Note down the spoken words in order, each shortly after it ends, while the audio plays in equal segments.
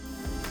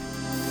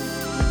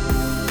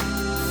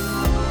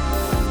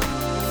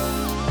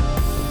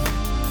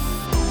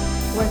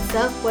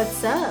up?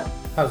 What's up?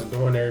 How's it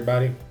going,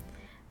 everybody?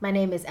 My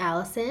name is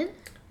Allison.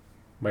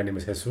 My name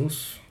is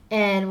Jesus.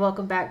 And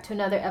welcome back to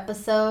another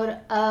episode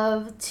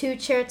of Two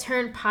Chair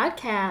Turn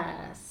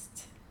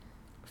Podcast.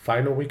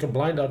 Final week of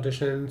blind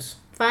auditions.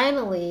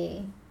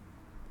 Finally.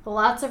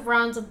 Lots of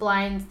rounds of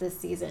blinds this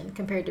season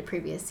compared to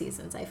previous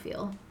seasons, I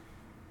feel.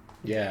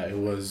 Yeah, it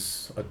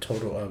was a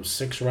total of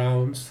 6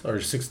 rounds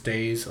or 6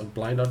 days of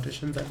blind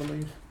auditions, I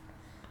believe.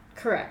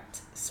 Correct.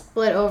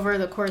 Split over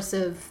the course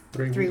of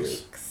 3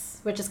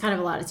 weeks, which is kind of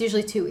a lot. It's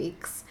usually 2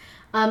 weeks.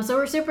 So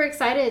we're super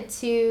excited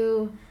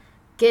to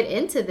get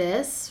into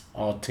this.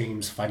 All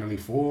teams finally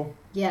full.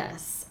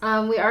 Yes.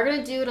 We are going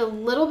to do it a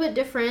little bit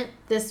different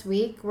this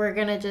week. We're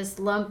going to just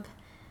lump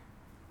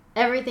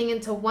everything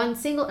into one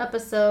single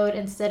episode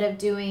instead of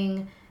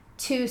doing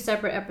 2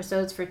 separate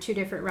episodes for 2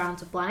 different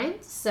rounds of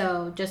blinds.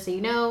 So just so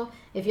you know,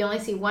 if you only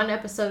see one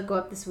episode go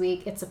up this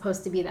week, it's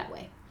supposed to be that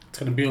way. It's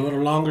going to be a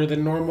little longer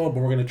than normal, but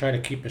we're going to try to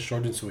keep it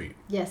short and sweet.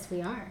 Yes,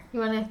 we are. You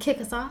want to kick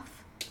us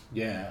off?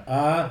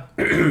 Yeah.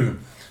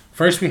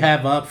 First we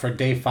have up for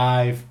day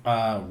 5,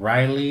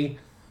 Riley,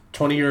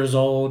 20 years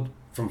old,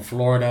 from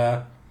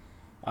Florida.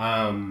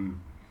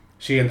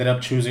 She ended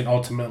up choosing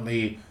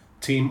ultimately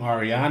Team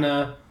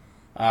Ariana.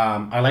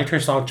 I liked her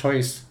song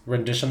choice.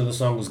 Rendition of the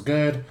song was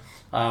good.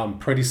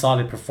 Pretty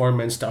solid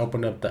performance to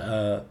open up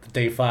the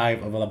day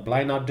 5 of the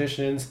blind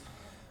auditions.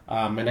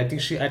 And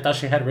I thought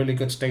she had really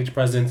good stage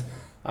presence.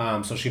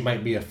 So she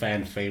might be a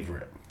fan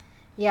favorite.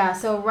 Yeah,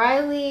 so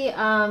Riley,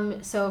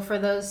 so for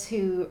those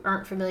who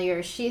aren't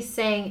familiar, she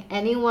sang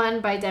Anyone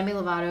by Demi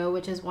Lovato,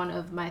 which is one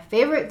of my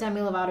favorite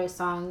Demi Lovato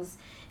songs.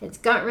 It's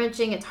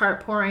gut-wrenching, it's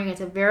heart-pouring,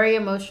 it's a very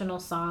emotional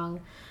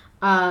song.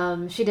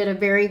 She did a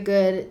very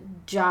good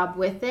job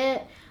with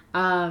it.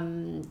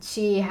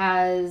 She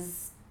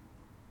has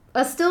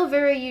a still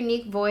very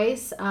unique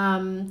voice.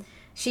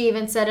 She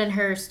even said in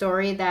her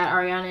story that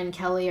Ariana and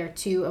Kelly are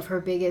 2 of her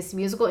biggest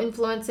musical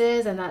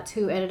influences, and that's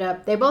who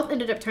they both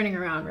ended up turning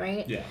around,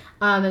 right? Yeah.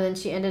 And then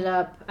she ended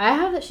up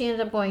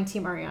going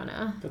Team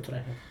Ariana. That's what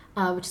I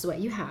have. Which is what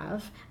you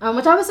have.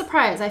 Which I was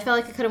surprised. I felt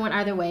like it could have went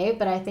either way,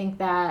 but I think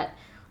that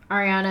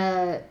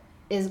Ariana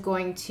is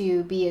going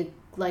to be a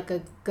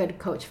good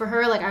coach for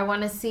her. Like, I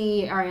want to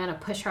see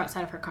Ariana push her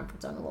outside of her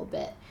comfort zone a little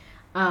bit.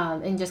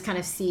 And just kind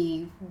of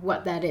see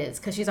what that is,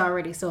 because she's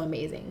already so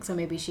amazing. So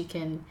maybe she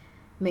can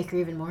make her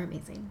even more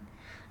amazing.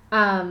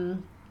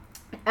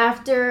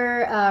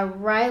 After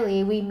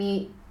Riley, we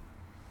meet,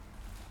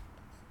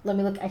 let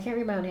me look, I can't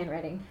read my own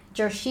handwriting.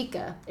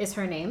 Jershika is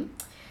her name.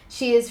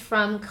 She is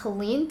from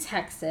Killeen,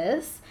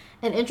 Texas.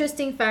 An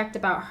interesting fact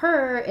about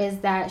her is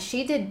that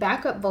she did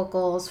backup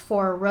vocals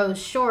for Rose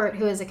Short,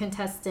 who is a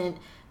contestant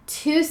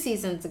 2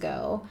 seasons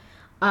ago.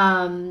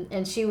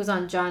 And she was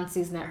on John's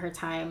season at her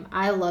time.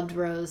 I loved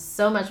Rose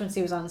so much when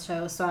she was on the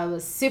show, so I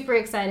was super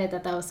excited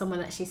that was someone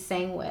that she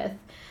sang with.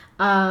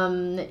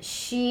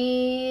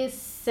 She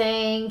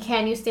sang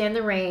Can You Stand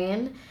the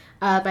Rain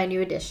by New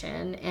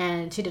Edition,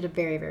 and she did a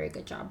very, very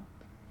good job.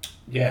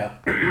 Yeah.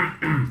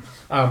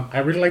 I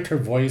really liked her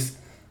voice.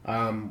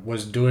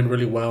 Was doing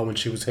really well when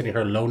she was hitting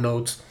her low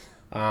notes.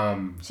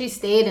 She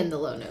stayed in the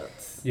low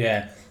notes.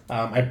 Yeah.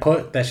 I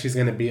put that she's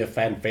going to be a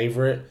fan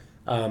favorite.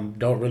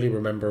 Don't really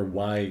remember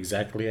why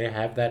exactly I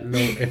have that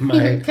note in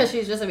my... Because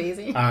she's just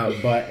amazing.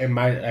 But and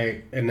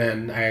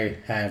then I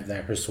have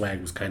that her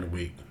swag was kind of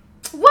weak.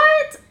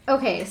 What?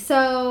 Okay,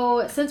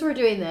 so since we're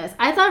doing this,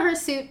 I thought her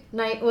suit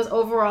was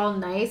overall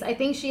nice. I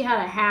think she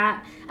had a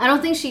hat. I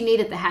don't think she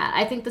needed the hat.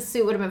 I think the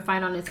suit would have been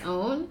fine on its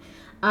own.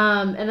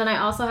 And then I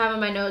also have in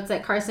my notes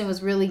that Carson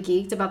was really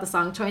geeked about the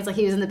song choice. Like,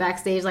 he was in the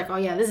backstage like, oh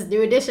yeah, this is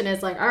New Edition.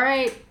 It's like, all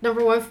right,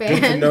 number 1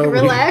 fan,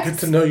 relax. Good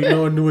to know you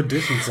know a New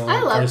Edition song.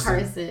 I love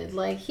Carson.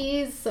 Like,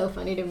 he's so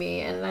funny to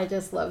me, and I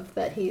just love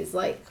that he's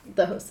like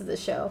the host of the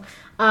show.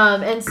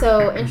 And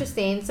so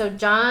interesting. So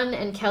John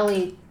and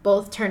Kelly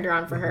both turned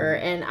around for her,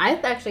 and I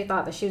actually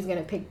thought that she was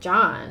gonna pick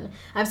John.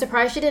 I'm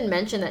surprised she didn't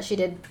mention that she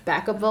did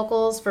backup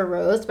vocals for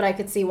Rose, but I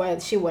could see why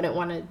she wouldn't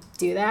want to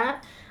do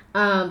that.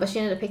 But she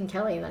ended up picking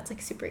Kelly, and that's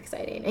like super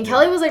exciting. And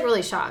Kelly was like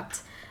really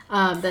shocked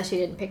that she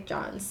didn't pick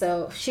John.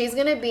 So she's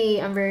gonna be.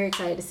 I'm very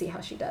excited to see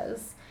how she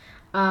does.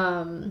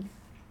 After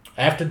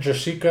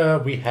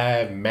Jershika, we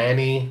have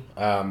Manny,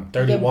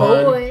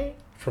 31,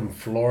 from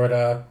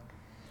Florida.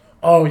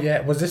 Oh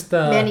yeah, was this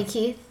the Manny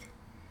Keith?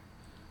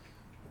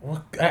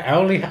 Well,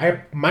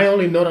 my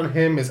only note on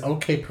him is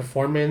okay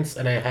performance,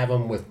 and I have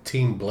him with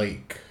Team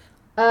Blake.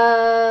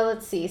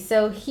 Let's see.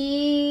 So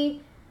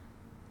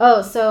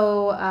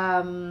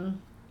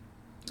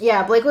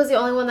yeah, Blake was the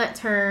only one that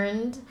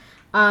turned.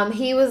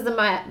 He was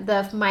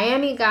the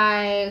Miami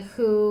guy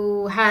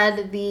who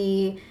had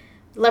the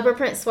leopard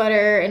print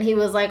sweater, and he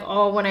was like,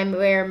 oh, when I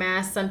wear a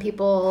mask, some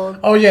people...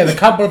 Oh, yeah, the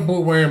cowboy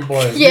boot wearing boy.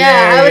 I was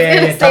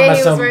going to say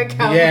he was wearing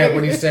cowboy Yeah,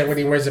 when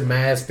he wears a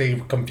mask, they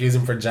confuse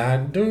him for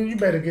John. Dude, you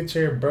better get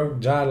your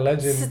broke John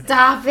Legend.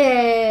 Stop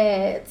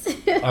it.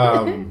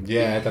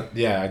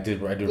 I do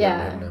remember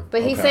him now.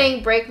 But he's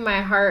saying Break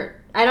My Heart.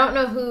 I don't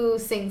know who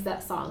sings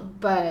that song,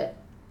 but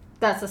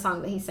That's the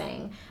song that he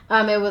sang.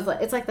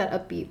 It's like that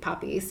upbeat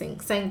poppy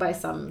sang by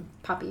some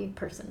poppy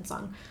person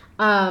song.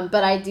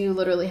 But I do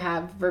literally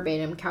have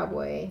verbatim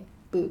cowboy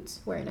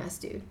boots wearing ass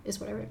dude is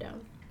what I wrote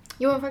down.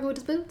 You weren't fucking with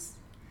his boots?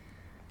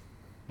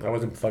 I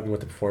wasn't fucking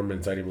with the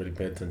performance. I didn't really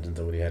pay attention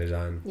to what he had it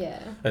on. Yeah.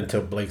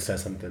 Until Blake said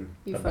something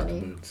about funny.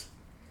 the boots.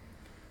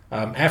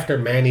 After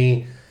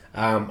Manny,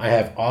 I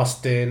have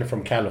Austin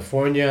from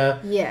California.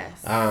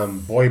 Yes.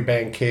 Boy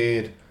band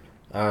kid.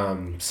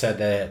 Said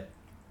that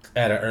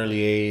at an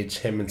early age,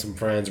 him and some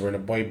friends were in a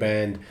boy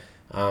band.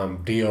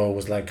 Dio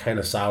was like kind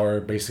of sour,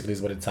 basically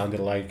is what it sounded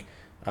like,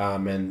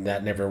 and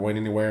that never went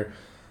anywhere.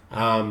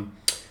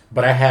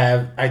 But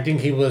I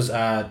think he was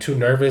too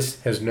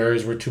nervous. His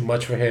nerves were too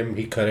much for him.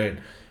 He couldn't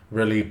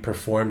really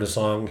perform the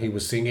song he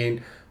was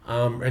singing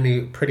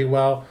pretty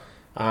well.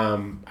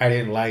 I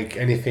didn't like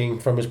anything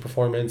from his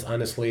performance,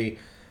 honestly.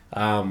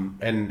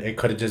 And it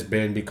could have just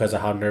been because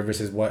of how nervous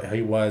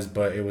he was,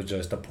 but it was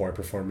just a poor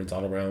performance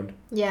all around.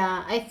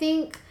 Yeah, I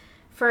think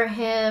for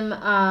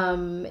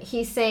him,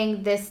 he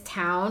sang This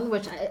Town,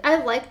 which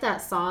I like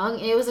that song.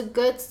 It was a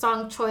good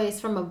song choice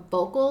from a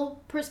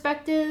vocal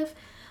perspective.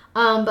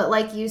 But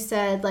like you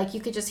said, like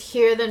you could just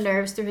hear the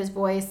nerves through his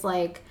voice.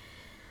 Like,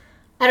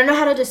 I don't know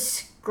how to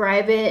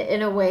describe it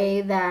in a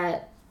way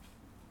that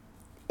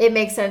it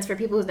makes sense for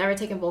people who've never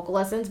taken vocal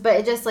lessons, but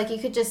it just like you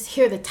could just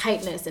hear the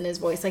tightness in his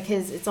voice. Like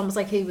it's almost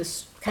like he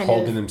was kind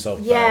holding of himself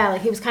back. Yeah,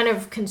 like he was kind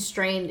of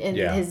constrained in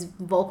his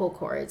vocal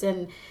cords,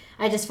 and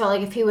I just felt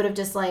like if he would have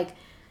just like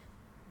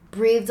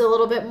breathed a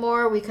little bit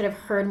more, we could have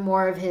heard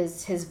more of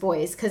his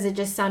voice, because it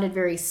just sounded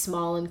very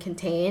small and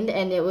contained.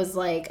 And it was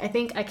like, I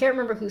can't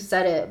remember who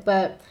said it,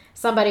 but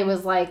somebody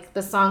was like,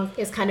 the song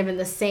is kind of in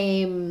the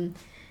same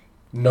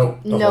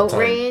note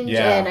range.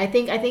 Yeah. And I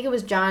think it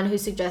was John who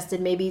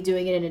suggested maybe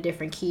doing it in a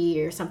different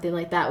key or something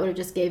like that would have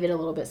just gave it a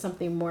little bit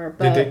something more.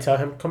 But did they tell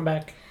him come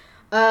back?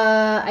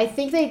 I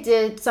think they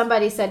did.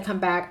 Somebody said come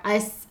back.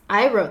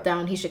 I wrote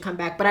down he should come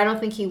back, but I don't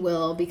think he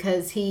will,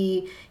 because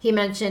he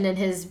mentioned in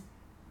his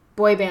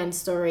boy band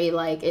story,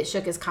 like, it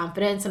shook his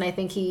confidence, and I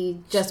think he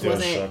just Still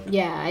wasn't shook.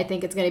 Yeah, I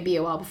think it's going to be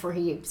a while before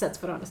he sets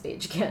foot on a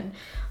stage again.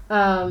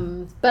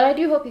 But I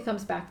do hope he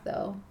comes back,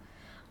 though.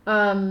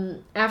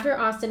 After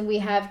Austin, we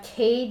have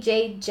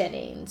KJ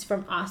Jennings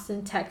from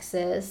Austin,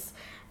 Texas.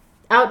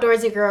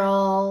 Outdoorsy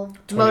girl,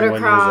 21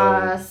 years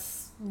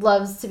motocross,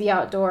 loves to be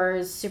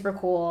outdoors, super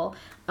cool.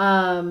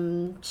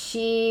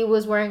 She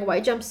was wearing a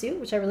white jumpsuit,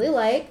 which I really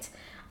liked.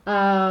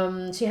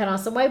 She had on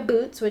some white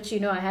boots, which,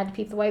 I had to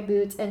peep the white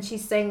boots, and she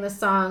sang the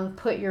song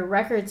Put Your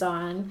Records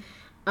On,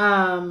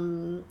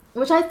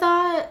 which I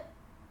thought,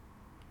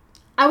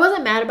 I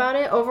wasn't mad about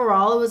it.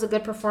 Overall, it was a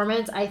good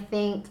performance. I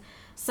think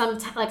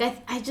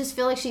I just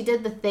feel like she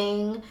did the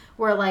thing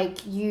where,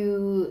 like,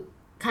 you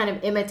kind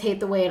of imitate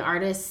the way an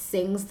artist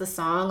sings the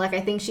song. Like,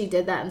 I think she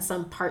did that in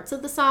some parts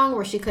of the song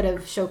where she could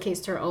have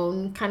showcased her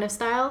own kind of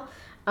style.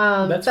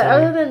 But funny.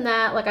 Other than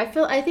that, like,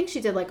 I think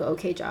she did like an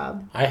okay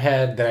job. I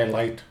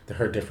liked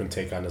her different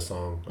take on the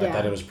song. I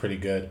thought it was pretty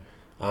good.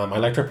 I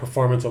liked her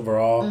performance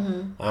overall.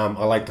 Mm-hmm.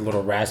 I liked the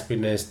little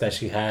raspiness that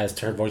she has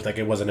to her voice. Like,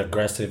 it wasn't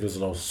aggressive. It was a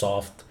little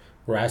soft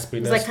raspiness.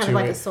 It was like kind of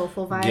like a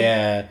soulful vibe.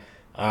 Yeah.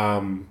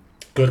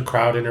 Good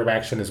crowd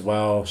interaction as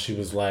well. She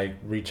was like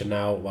reaching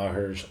out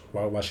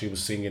while she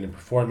was singing and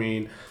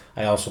performing.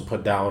 I also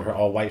put down her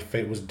all white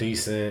fit was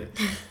decent.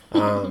 It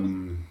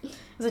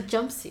was a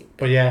jumpsuit.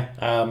 But yeah,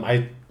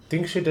 I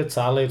think she did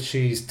solid.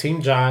 She's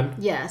Team John.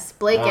 Yes,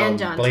 Blake and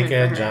John.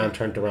 John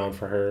turned around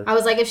for her. I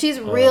was like, if she's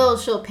real,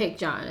 she'll pick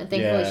John, and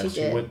thankfully she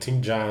did. She went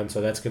Team John, so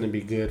that's gonna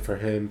be good for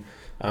him.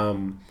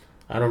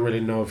 I don't really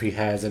know if he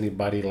has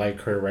anybody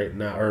like her right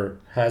now, or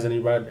has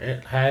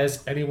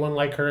anyone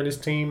like her in his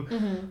team.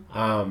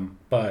 Mm-hmm.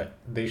 But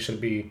they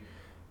should be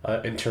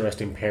an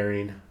interesting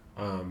pairing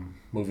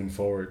moving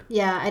forward.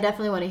 Yeah, I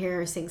definitely want to hear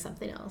her sing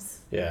something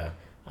else. Yeah.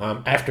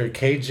 After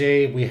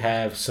KJ, we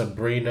have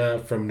Sabrina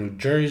from New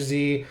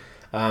Jersey.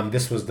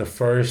 This was the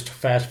first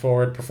fast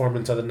forward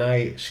performance of the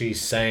night. She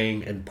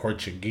sang in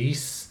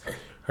Portuguese.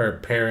 Her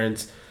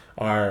parents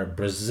are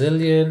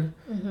Brazilian.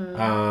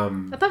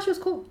 Mm-hmm. I thought she was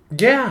cool.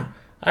 Yeah,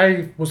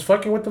 I was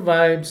fucking with the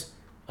vibes.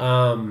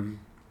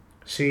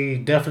 She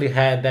definitely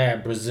had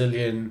that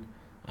Brazilian,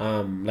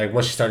 like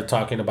when she started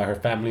talking about her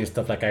family and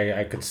stuff, like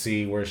I could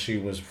see where she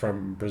was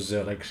from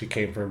Brazil, like she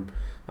came from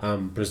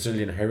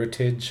Brazilian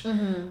heritage.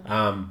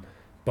 Mm-hmm.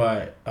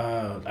 But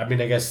I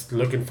mean, I guess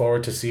looking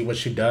forward to see what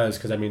she does,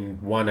 because I mean,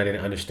 I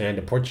didn't understand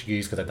the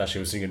Portuguese because I thought she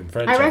was singing in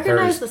French. I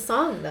recognized the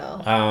song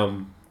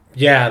though.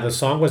 Yeah, the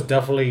song was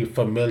definitely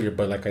familiar,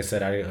 but like I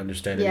said, I didn't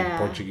understand any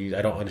Portuguese.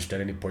 I don't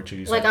understand any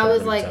Portuguese. Like, I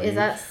was like, is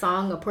that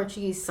song a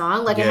Portuguese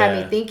song? Like, it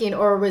had me thinking,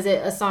 or was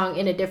it a song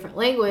in a different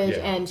language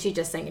and she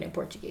just sang it in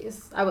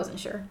Portuguese? I wasn't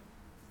sure.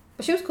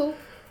 But she was cool.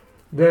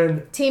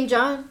 Then Team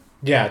John.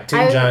 Yeah,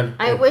 Team John.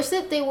 I wish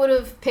that they would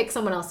have picked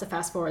someone else to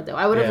fast forward though.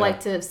 I would have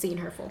liked to have seen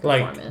her full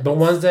performance. Like the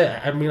ones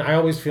that I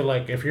always feel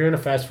like if you're in a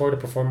fast forward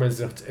performance,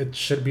 it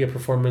should be a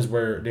performance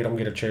where they don't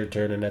get a chair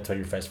turn, and that's how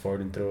you're fast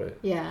forwarding through it.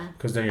 Yeah.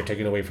 Because then you're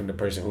taking away from the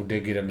person who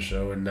did get on the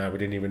show, and we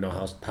didn't even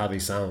know how they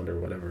sound or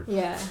whatever.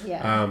 Yeah,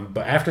 yeah.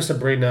 But after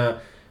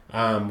Sabrina,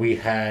 we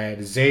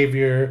had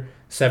Xavier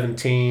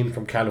 17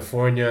 from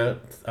California,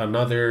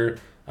 another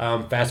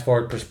fast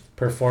forward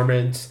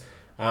performance.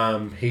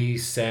 He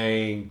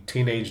sang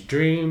Teenage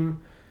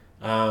Dream.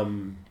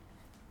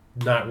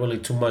 Not really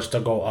too much to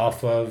go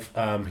off of.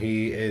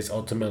 He is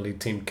ultimately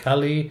Team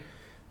Kelly.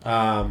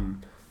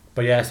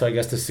 But yeah, so I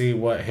guess to see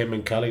what him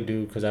and Kelly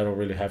do, because I don't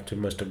really have too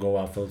much to go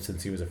off of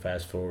since he was a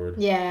fast forward.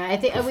 Yeah, I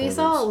think we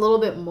saw a little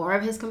bit more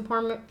of his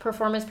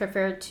performance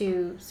compared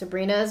to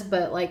Sabrina's,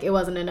 but like it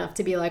wasn't enough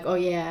to be like, oh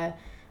yeah,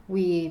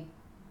 we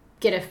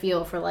get a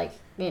feel for like,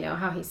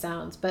 how he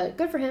sounds. But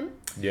good for him.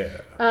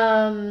 Yeah.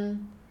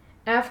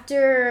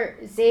 After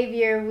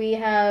Xavier, we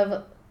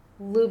have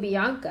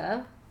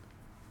Lubyanka,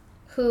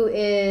 who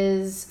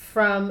is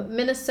from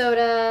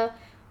Minnesota,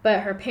 but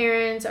her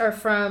parents are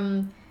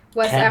from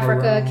West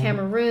Africa,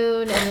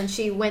 Cameroon, and then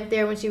she went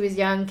there when she was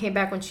young, came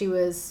back when she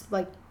was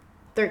like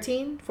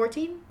 13,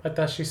 14? I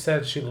thought she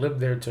said she lived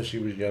there until she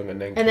was young and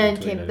then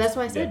came. That's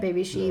why I said,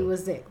 baby, she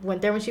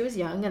went there when she was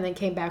young and then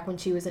came back when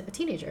she was a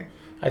teenager.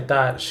 I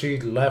thought she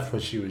left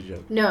when she was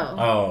young. No.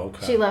 Oh,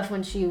 okay. She left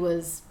when she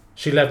was...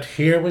 She left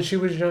here when she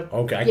was young?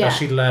 Okay, I thought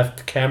she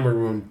left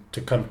Cameroon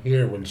to come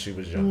here when she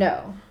was young.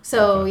 No.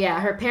 So,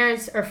 her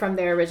parents are from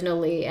there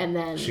originally, and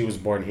then... She was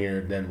born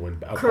here, then went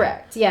back. Okay.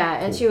 Correct, yeah.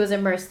 And she was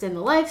immersed in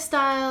the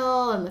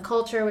lifestyle and the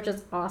culture, which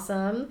is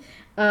awesome.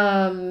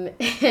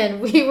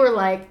 And we were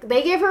like...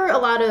 They gave her a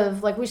lot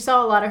of... Like, we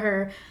saw a lot of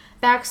her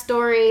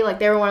backstory. Like,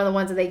 they were one of the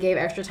ones that they gave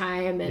extra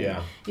time.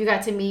 And you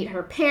got to meet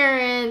her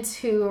parents,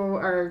 who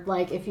are,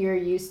 like, if you're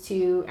used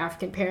to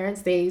African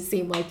parents, they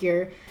seem like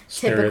your...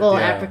 typical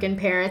African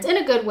parents in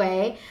a good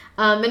way.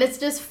 And it's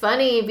just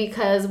funny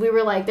because we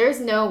were like,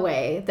 there's no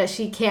way that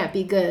she can't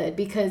be good,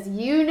 because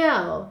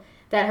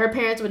that her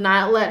parents would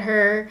not let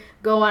her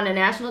go on a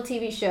national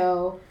TV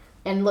show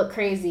and look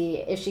crazy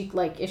if she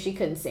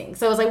couldn't sing.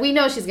 So I was like, we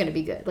know she's gonna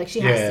be good. Like, she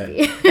has to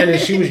be. And then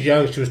she was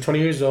young. She was 20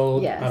 years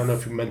old. Yes. I don't know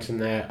if you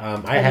mentioned that.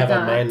 I have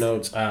on my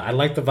notes. I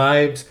like the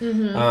vibes.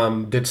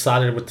 Mm-hmm. Did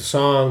solid with the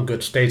song.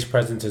 Good stage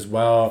presence as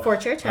well.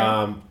 Four-chair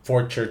turn.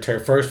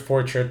 First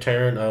four-chair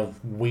turn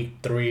of week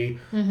 3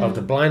 of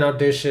the blind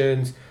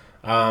auditions.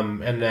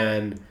 And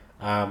then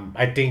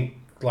I think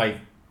like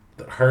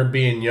her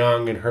being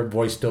young and her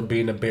voice still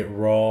being a bit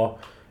raw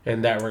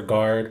in that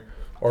regard,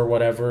 or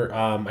whatever,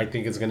 I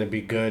think it's going to be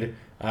good.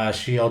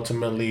 She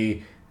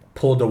ultimately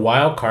pulled a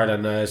wild card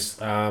on us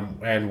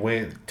and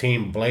went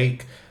Team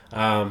Blake.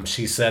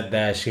 She said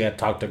that she had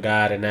talked to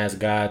God and asked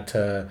God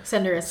to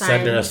send her a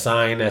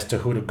sign as to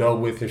who to go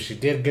with if she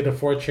did get a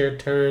 4-chair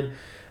turn.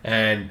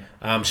 And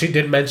she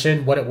did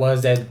mention what it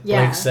was that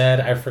Blake said.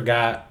 I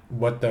forgot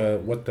what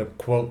the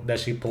quote that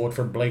she pulled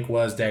for Blake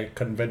was that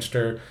convinced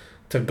her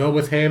to go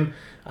with him.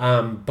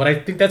 But I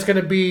think that's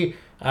going to be...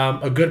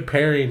 a good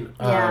pairing,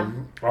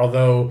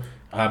 although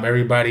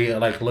everybody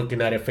like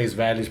looking at it face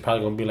value is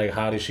probably gonna be like,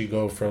 how did she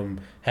go from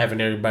having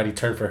everybody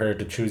turn for her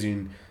to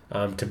choosing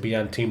to be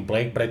on Team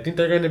Blake? But I think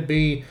they're gonna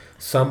be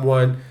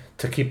someone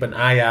to keep an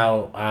eye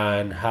out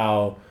on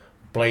how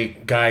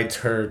Blake guides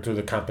her through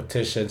the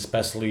competition,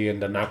 especially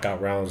in the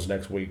knockout rounds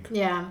next week.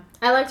 Yeah,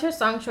 I liked her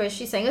song choice.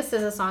 She sang a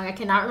SZA song. I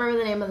cannot remember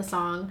the name of the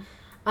song,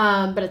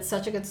 but it's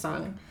such a good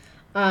song,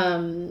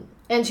 and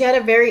she had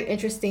a very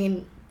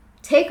interesting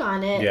take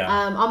on it,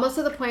 almost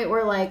to the point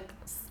where like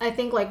I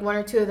think like one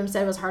or two of them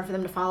said it was hard for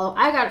them to follow.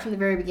 I got it from the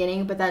very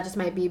beginning, but that just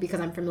might be because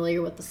I'm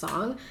familiar with the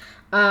song.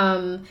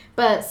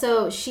 But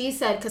so she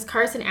said, because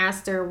Carson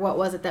asked her what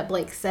was it that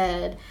Blake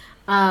said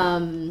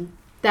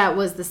that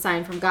was the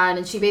sign from God,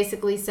 and she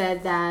basically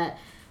said that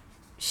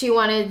she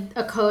wanted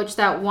a coach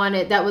that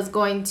was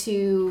going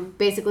to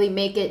basically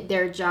make it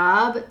their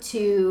job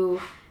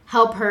to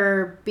help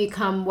her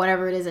become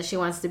whatever it is that she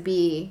wants to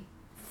be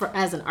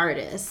as an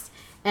artist.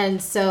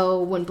 And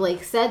so when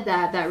Blake said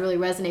that really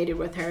resonated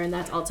with her, and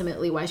that's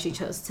ultimately why she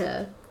chose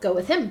to go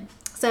with him.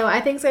 So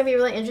I think it's going to be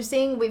really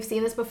interesting. We've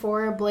seen this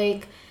before.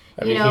 Blake,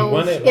 if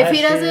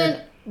he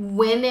doesn't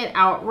win it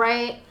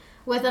outright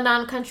with a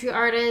non-country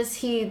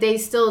artist, they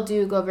still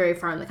do go very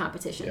far in the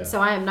competition. Yeah.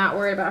 So I am not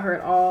worried about her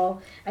at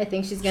all. I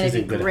think she's going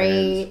to be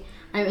great.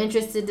 I'm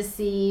interested to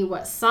see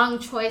what song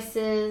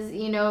choices,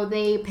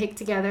 they pick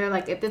together.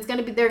 Like, if they're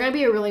going to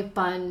be a really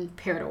fun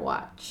pair to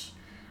watch.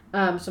 So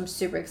I'm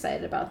super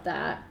excited about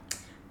that.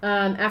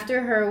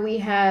 After her, we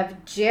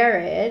have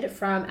Jared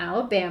from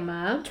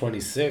Alabama.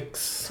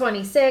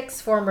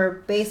 26,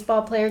 former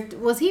baseball player.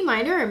 Was he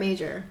minor or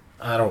major?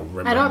 I don't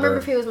remember. I don't remember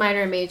if he was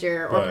minor or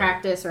major or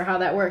practice or how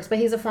that works. But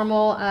he's a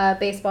former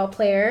baseball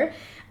player.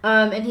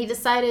 And he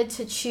decided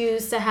to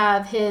choose to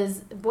have his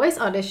voice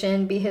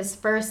audition be his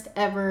first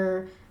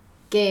ever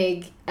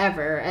gig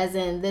ever. As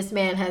in, this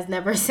man has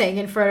never sang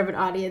in front of an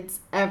audience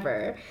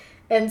ever.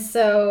 And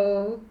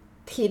so...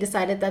 he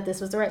decided that this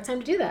was the right time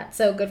to do that.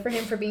 So good for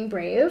him for being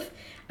brave.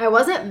 I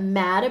wasn't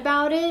mad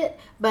about it,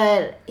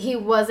 but he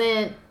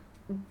wasn't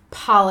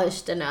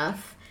polished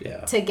enough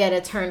to get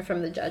a turn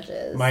from the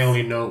judges. My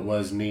only note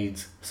was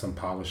needs some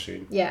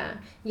polishing. Yeah,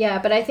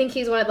 but I think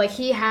he's one of, like,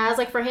 he has,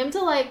 like, for him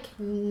to, like,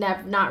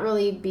 not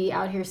really be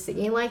out here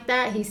singing like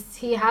that,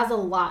 he has a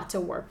lot to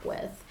work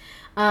with.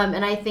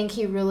 And I think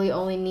he really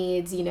only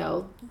needs, you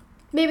know,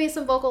 maybe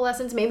some vocal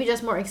lessons, maybe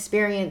just more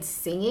experience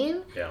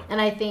singing. Yeah.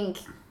 And I think,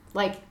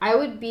 like, I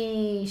would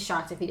be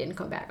shocked if he didn't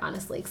come back,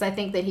 honestly, because I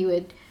think that he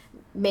would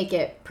make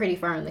it pretty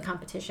far in the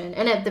competition,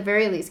 and at the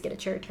very least get a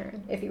chair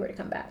turn if he were to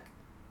come back.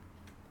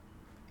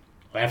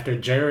 After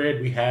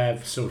Jared, we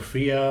have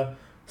Sophia,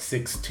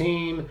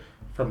 16,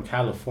 from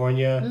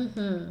California.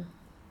 Mm-hmm.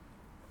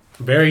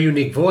 Very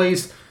unique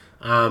voice.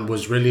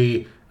 Was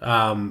really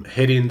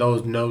hitting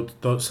those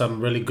notes,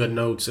 some really good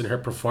notes in her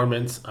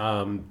performance.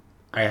 I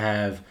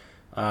have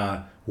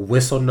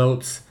whistle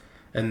notes.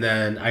 And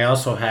then I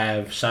also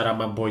have, shout out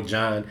my boy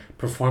John,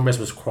 performance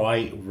was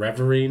quite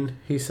revering,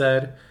 he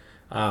said.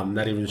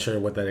 Not even sure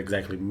what that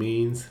exactly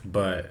means,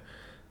 but...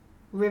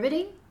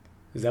 Riveting?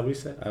 Is that what he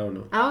said? I don't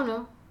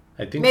know.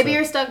 I think maybe so.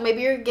 You're stuck.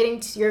 Maybe you're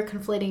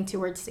conflating two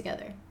words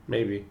together.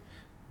 Maybe.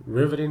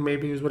 Riveting,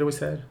 maybe, is what it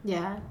said?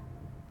 Yeah.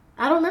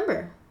 I don't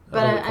remember.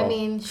 But I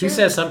mean, sure. She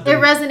said something. It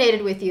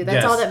resonated with you.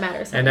 That's all that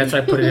matters. And that's why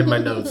I put it in my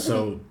notes.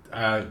 So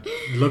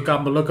look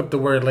up the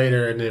word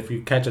later, and if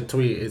you catch a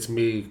tweet, it's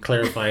me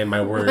clarifying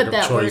my word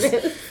of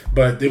choice.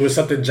 But it was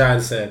something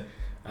John said.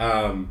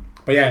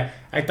 But yeah,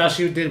 I thought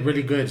she did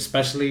really good,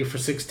 especially for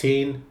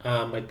 16.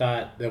 I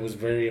thought that was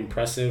very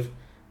impressive.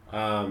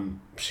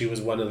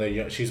 She's one of the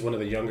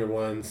younger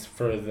ones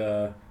for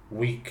the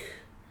week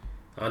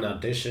on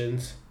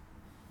auditions.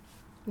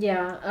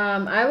 Yeah,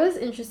 I was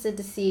interested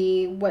to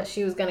see what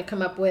she was going to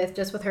come up with,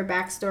 just with her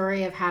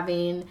backstory of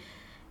having,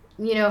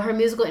 you know, her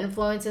musical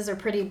influences are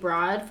pretty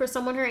broad for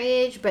someone her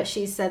age, but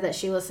she said that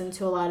she listened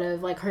to a lot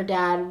of, like, her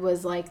dad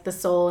was, like, the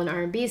soul and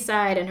R&B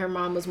side, and her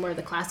mom was more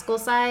the classical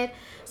side.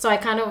 So I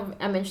kind of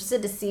am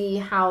interested to see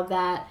how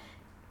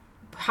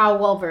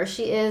well-versed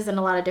she is in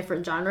a lot of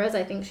different genres.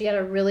 I think she had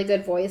a really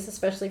good voice,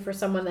 especially for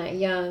someone that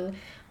young.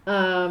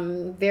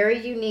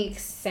 Very unique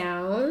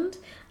sound.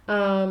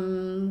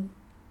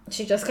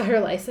 She just got her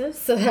license,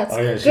 so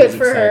that's good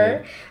for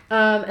her.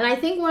 And I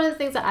think one of the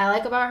things that I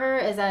like about her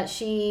is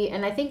that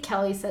and I think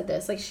Kelly said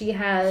this, like, she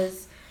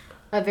has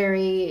a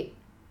very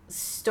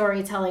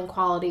storytelling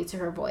quality to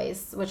her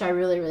voice, which I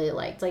really, really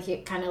liked. Like,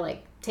 it kind of,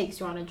 like, takes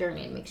you on a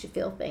journey and makes you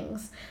feel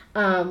things,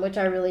 which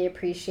I really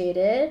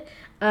appreciated.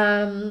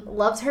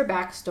 Loved her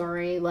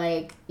backstory,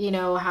 like, you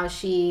know, how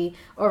she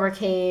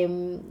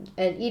overcame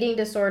an eating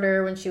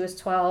disorder when she was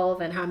 12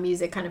 and how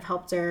music kind of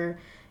helped her,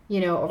 you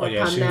know,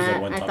 overcome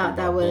that. I thought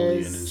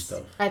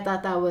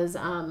that was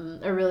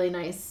a really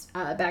nice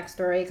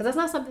backstory, because that's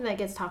not something that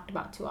gets talked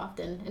about too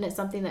often, and it's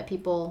something that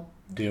people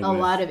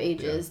lot of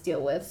ages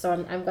deal with. So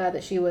I'm glad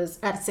that she was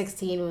at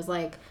 16 was,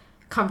 like,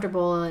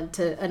 comfortable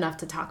enough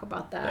to talk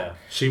about that. Yeah.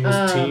 She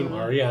was Team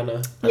Ariana.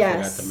 I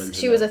forgot to mention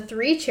she was a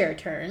 3-chair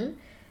turn,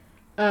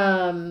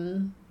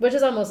 which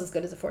is almost as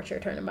good as a 4-chair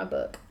turn in my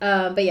book.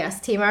 But yes,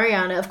 Team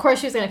Ariana. Of course,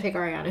 she was gonna pick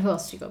Ariana. Who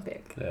else is she gonna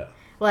pick? Yeah.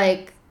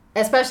 Like,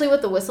 especially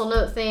with the whistle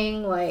note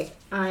thing, like,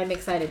 I'm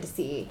excited to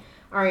see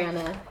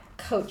Ariana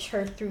coach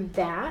her through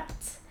that.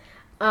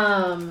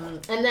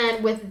 And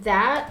then with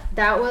that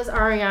was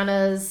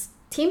Ariana's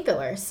team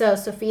filler. So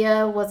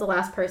Sophia was the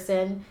last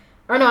person.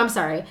 Or no, I'm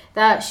sorry.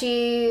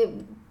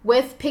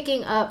 With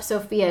picking up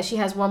Sophia, she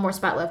has one more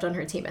spot left on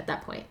her team at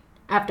that point.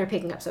 After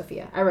picking up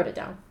Sophia. I wrote it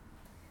down.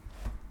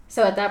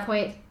 So at that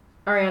point,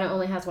 Ariana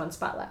only has one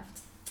spot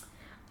left.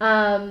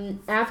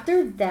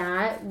 After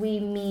that, we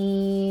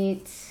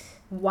meet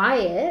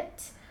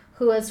Wyatt,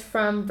 who is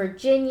from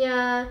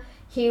Virginia.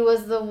 He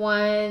was the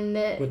one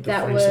that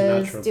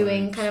was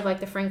doing vibes. Kind of like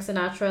the Frank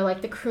Sinatra,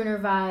 like the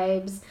crooner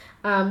vibes.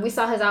 We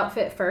saw his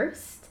outfit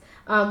first,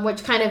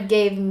 which kind of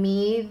gave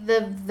me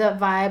the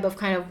vibe of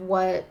kind of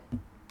what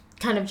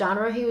kind of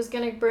genre he was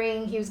going to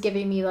bring. He was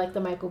giving me like the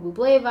Michael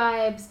Bublé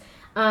vibes.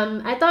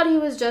 I thought he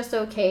was just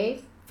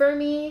okay for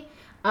me.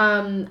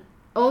 And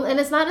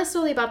it's not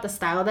necessarily about the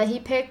style that he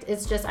picked.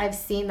 It's just I've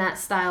seen that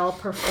style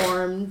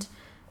performed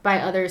by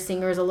other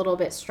singers a little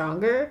bit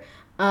stronger.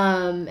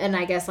 And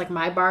I guess, like,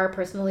 my bar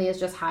personally is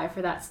just high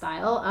for that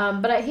style.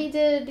 But he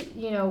did,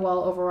 you know,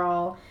 well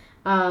overall.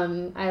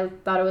 I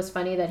thought it was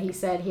funny that he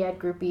said he had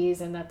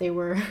groupies and that they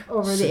were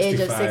over the age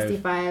of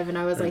 65. And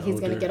I was like, he's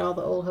going to get all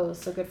the old hoes,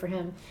 so good for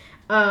him.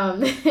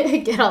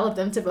 Get all of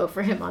them to vote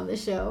for him on the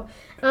show.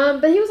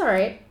 But he was all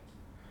right.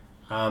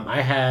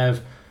 I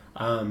have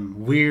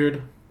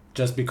Weird,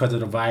 just because of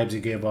the vibes he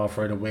gave off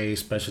right away,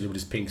 especially with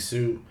his pink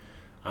suit.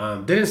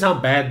 Didn't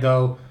sound bad,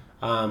 though.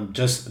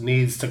 Just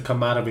needs to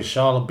come out of his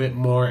shell a bit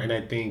more, and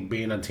I think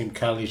being on Team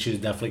Kelly, she's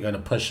definitely going to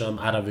push him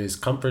out of his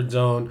comfort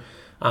zone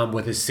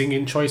with his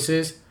singing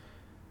choices.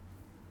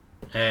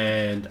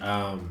 And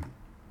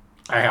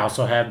I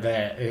also have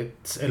that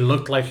it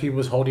looked like he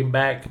was holding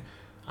back,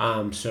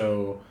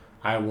 so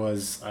I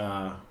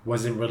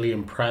wasn't really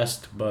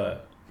impressed,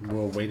 but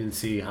we'll wait and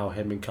see how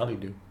him and Kelly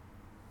do.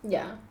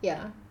 Yeah,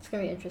 it's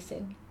gonna be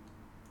interesting.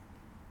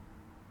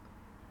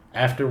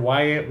 After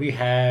Wyatt, we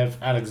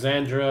have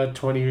Alexandra,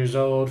 20 years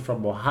old,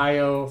 from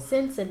Ohio.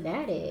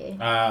 Cincinnati.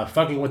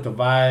 Fucking with the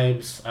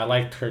vibes. I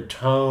liked her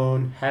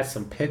tone. Had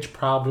some pitch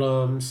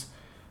problems.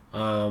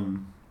 I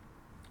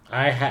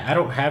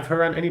don't have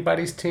her on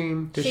anybody's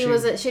team. She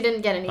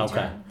didn't get any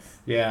turns.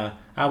 Yeah,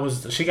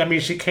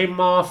 she came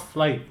off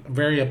like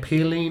very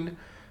appealing,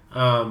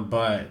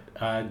 but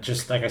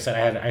just like I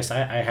said,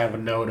 I have a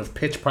note of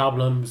pitch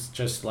problems,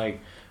 just like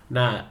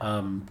not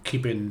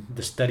keeping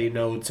the steady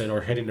notes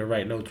or hitting the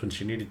right notes when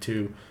she needed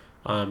to,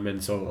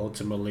 and so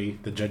ultimately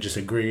the judges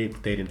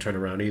agreed. They didn't turn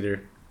around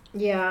either.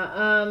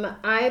 Yeah,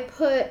 I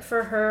put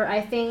for her.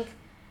 I think,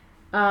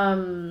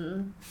 I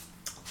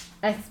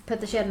put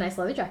that she had a nice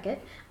leather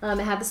jacket. It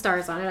had the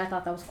stars on it. I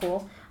thought that was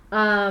cool.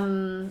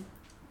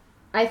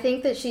 I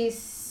think that she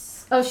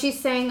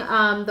sang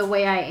 "The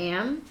Way I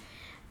Am,"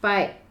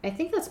 I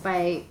think that's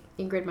by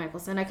Ingrid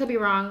Michaelson. I could be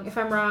wrong. If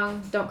I'm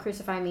wrong, don't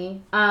crucify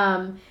me.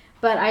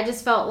 But I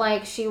just felt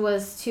like she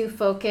was too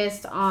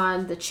focused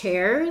on the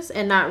chairs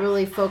and not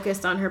really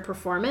focused on her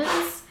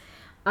performance.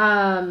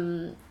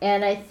 And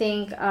I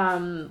think,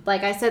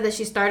 like I said, that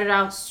she started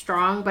out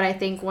strong, but I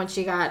think once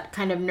she got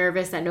kind of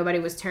nervous that nobody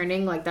was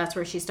turning, like that's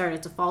where she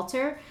started to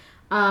falter.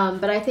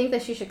 But I think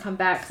that she should come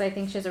back because I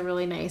think she has a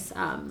really nice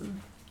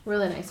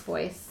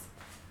voice.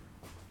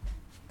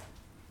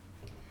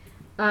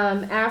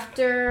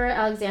 After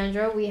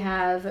Alexandra, we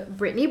have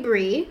Brittany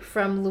Bree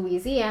from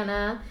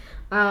Louisiana.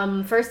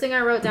 First thing I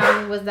wrote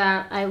down was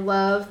that I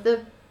love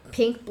the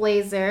pink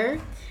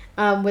blazer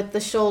with the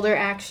shoulder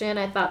action.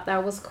 I thought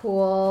that was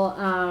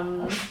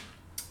cool.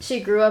 She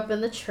grew up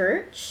in the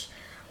church,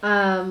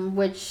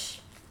 which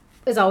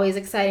is always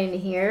exciting to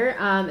hear.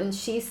 And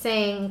she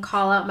sang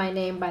 "Call Out My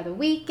Name" by The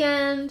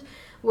Weeknd,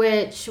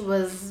 which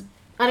was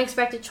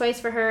unexpected choice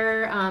for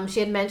her.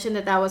 She had mentioned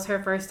that was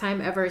her first time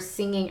ever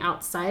singing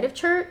outside of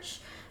church.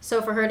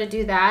 So for her to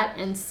do that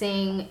and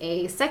sing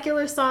a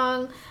secular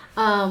song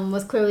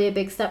was clearly a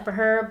big step for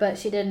her, but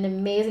she did an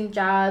amazing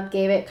job,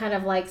 gave it kind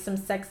of like some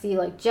sexy,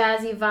 like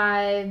jazzy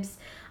vibes.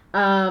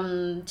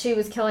 She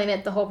was killing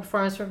it the whole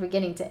performance from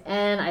beginning to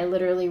end. I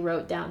literally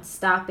wrote down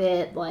 "Stop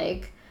It,"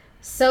 like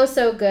so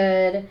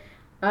good.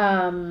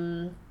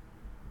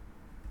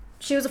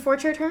 She was a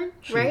 4-chair turn,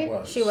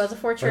 right? She was a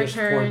 4-chair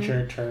turn.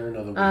 4-chair turn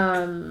of the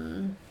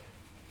week.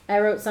 I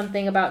wrote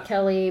something about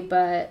Kelly,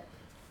 but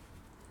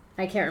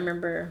I can't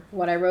remember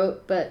what I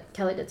wrote, but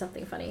Kelly did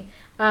something funny.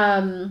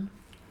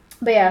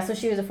 But yeah, so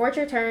she was a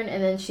 4-chair turn,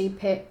 and then she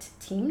picked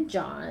Team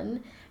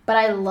John. But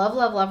I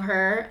love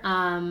her.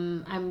 I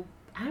don't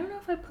know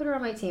if I put her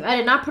on my team. I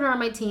did not put her on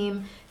my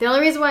team. The only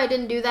reason why I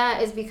didn't do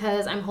that is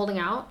because I'm holding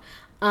out.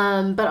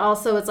 But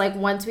also it's like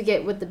once we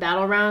get with the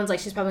battle rounds, like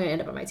she's probably gonna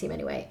end up on my team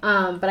anyway.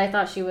 But I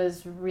thought she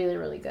was really,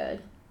 really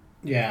good.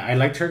 Yeah, I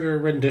liked her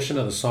rendition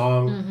of the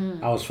song.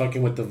 Mm-hmm. I was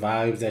fucking with the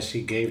vibes that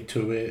she gave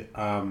to it.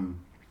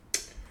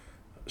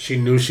 She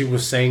knew she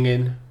was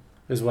singing,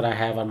 is what I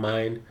have on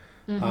mine.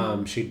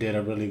 Mm-hmm. She did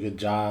a really good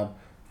job.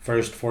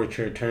 First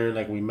 4-chair turn,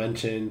 like we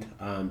mentioned,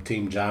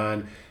 Team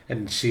John,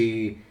 and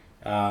she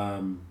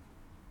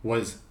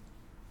was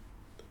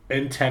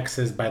in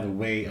Texas by the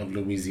way of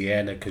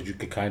Louisiana, because you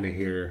could kind of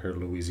hear her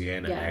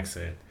Louisiana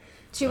accent.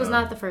 She was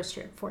not the first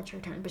 4-chair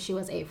turn, but she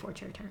was a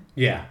 4-chair turn.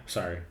 Yeah,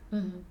 sorry.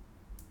 Mm-hmm.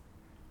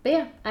 But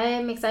yeah, I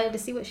am excited to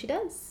see what she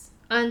does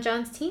on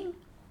John's team.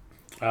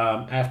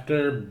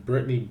 After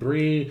Brittany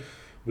Bree,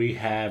 we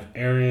have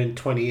Aaron,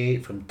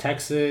 28, from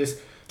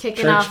Texas.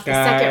 Kicking off the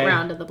second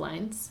round of the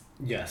blinds.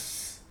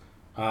 Yes.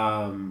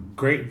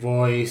 Great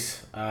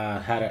voice.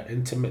 Had an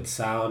intimate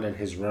sound, and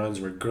his runs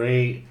were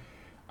great.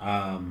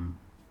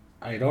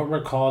 I don't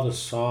recall the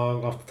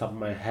song off the top of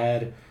my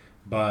head,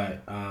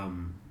 but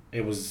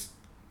it was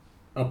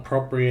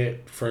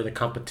appropriate for the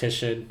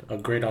competition. A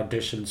great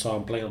audition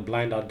song,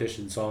 blind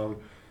audition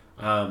song.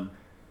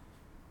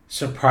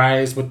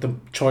 Surprised with the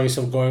choice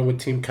of going with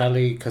Team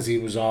Kelly because he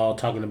was all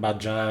talking about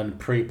John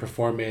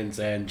pre-performance,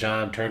 and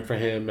John turned for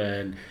him,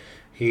 and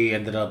he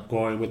ended up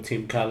going with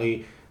Team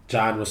Kelly.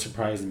 John was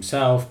surprised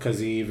himself because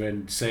he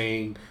even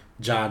sang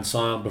John's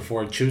song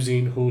before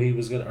choosing who he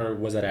was gonna, or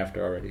was that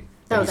after already?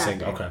 That was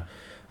after. Okay.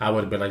 I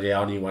would have been like, yeah,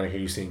 I don't even want to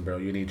hear you sing, bro.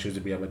 You need to choose to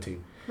be on my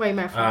team. Wait,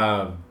 my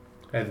friend.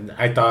 And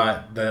I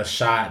thought the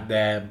shot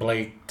that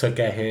Blake took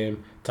at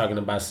him, talking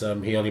about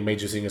he only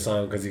made you sing a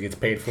song because he gets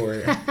paid for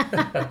it.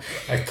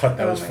 I thought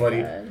that was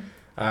funny.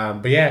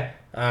 But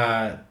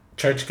yeah,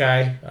 church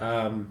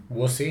guy,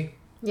 we'll see.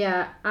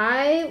 Yeah,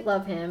 I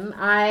love him.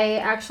 I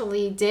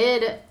actually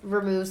did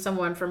remove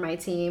someone from my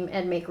team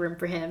and make room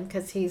for him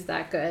because he's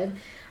that good.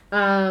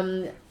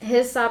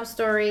 His sob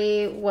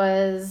story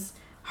was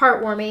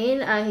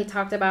heartwarming. He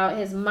talked about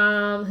his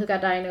mom who got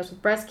diagnosed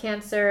with breast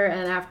cancer,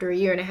 and after a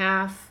year and a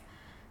half,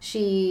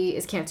 she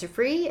is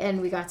cancer-free, and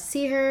we got to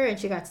see her, and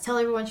she got to tell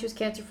everyone she was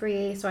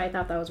cancer-free, so I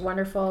thought that was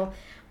wonderful.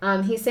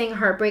 He sang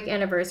 "Heartbreak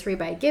Anniversary"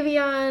 by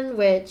Giveon,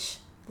 which,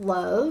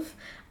 love.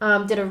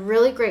 Did a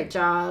really great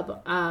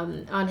job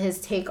on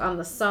his take on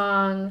the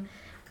song.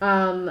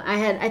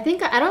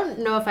 I don't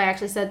know if I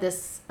actually said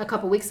this a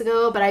couple weeks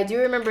ago, but I do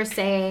remember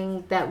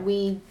saying that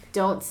we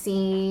don't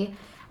see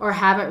or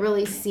haven't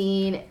really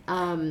seen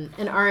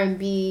an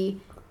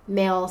R&B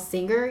male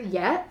singer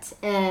yet,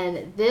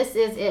 and this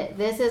is it.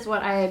 This is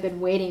what I have been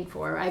waiting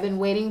for. I've been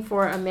waiting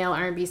for a male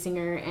R&B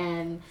singer,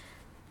 and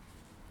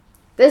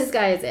this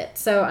guy is it.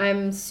 So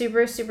I'm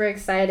super, super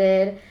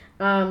excited.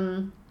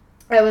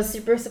 I was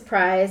super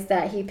surprised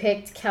that he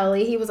picked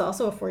Kelly. He was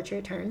also a fourth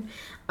year turn.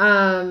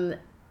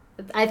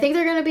 I think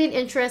they're going to be an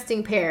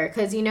interesting pair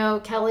because,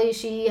 Kelly,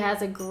 she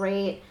has a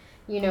great,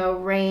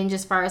 range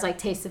as far as like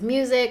taste of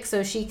music.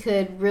 So she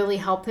could really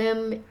help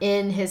him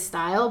in his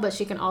style, but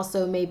she can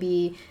also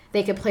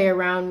they could play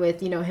around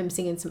with, him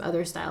singing some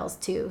other styles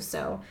too.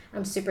 So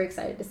I'm super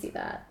excited to see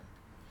that.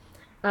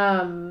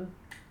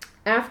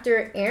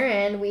 After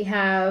Aaron, we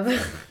have...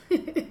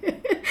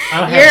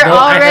 You're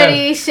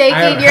already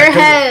shaking your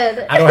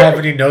head. I don't have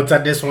any notes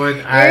on this one.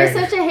 You're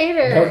such a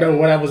hater. I don't know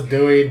what I was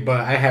doing,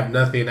 but I have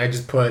nothing. I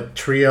just put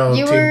trio,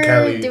 Team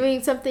Kelly. You were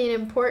doing something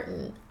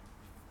important.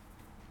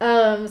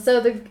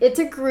 It's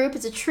a group.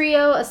 It's a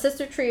trio, a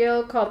sister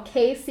trio called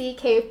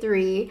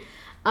KCK3.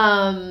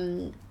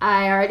 I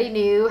already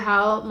knew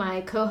how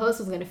my co-host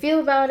was going to feel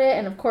about it,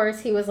 and of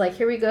course he was like,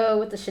 "Here we go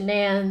with the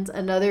Shenanigans,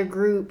 another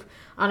group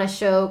on a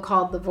show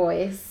called The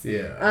Voice."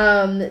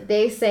 Yeah.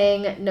 They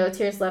sang "No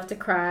Tears Left to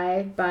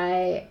Cry"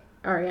 by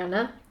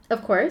Ariana,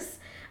 of course.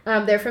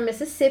 They're from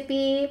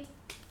Mississippi,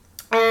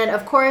 and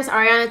of course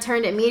Ariana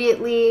turned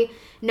immediately.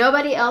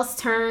 Nobody else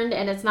turned,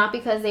 and it's not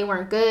because they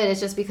weren't good. It's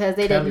just because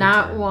they did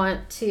not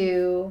want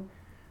to.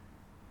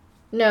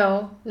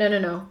 No.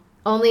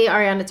 Only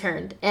Ariana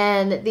turned,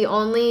 and they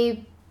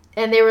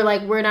were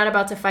like, "We're not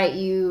about to fight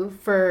you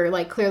for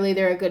like clearly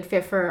they're a good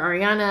fit for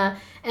Ariana."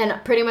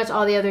 And pretty much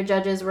all the other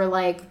judges were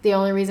like, the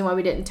only reason why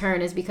we didn't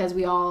turn is because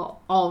we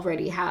all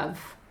already have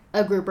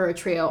a group or a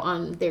trio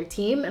on their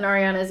team, and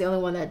Ariana is the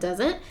only one that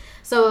doesn't.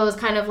 So it was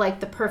kind of like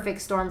the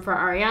perfect storm for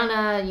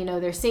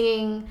Ariana. They're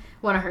singing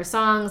one of her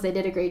songs. They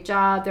did a great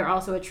job. They're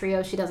also a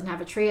trio. She doesn't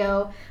have a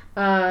trio.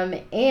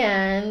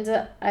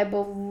 And I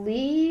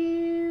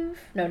believe...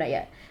 No, not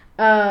yet.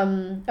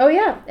 Oh,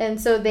 yeah.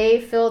 And so they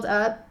filled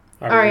up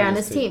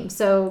Ariana's team.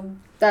 So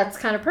that's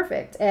kind of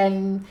perfect.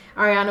 And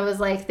Ariana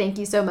was like, "Thank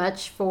you so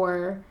much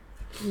for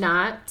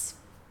not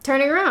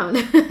turning around."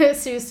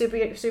 She was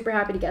super, super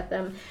happy to get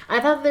them. I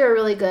thought they were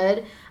really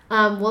good.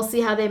 We'll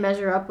see how they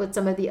measure up with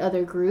some of the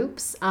other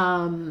groups.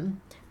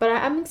 But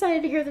I'm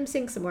excited to hear them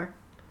sing some more.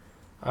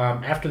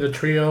 After the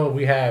trio,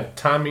 we have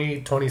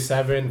Tommy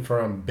 27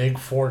 from Big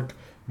Fork,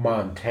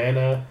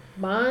 Montana.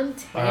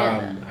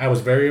 I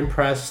was very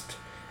impressed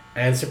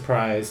and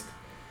surprised.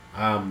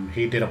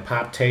 He did a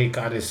pop take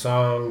on his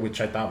song,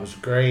 which I thought was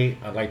great.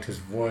 I liked his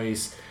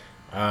voice.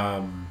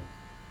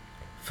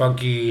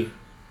 Funky,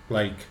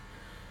 like,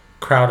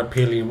 crowd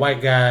appealing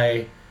white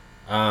guy.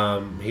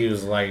 He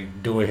was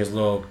like doing his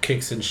little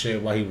kicks and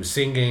shit while he was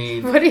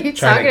singing. What are you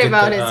talking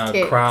about? His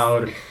kicks?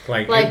 Crowd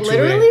like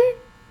literally. It.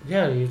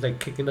 Yeah, he was like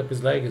kicking up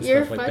his leg and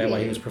You're stuff like funny. that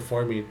while he was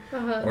performing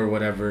or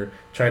whatever,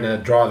 trying to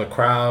draw the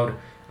crowd.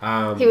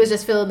 He was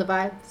just feeling the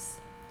vibes.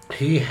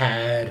 He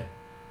had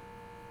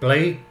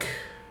Blake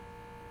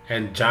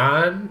and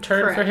John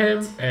turn for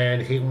him,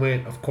 and he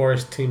went, of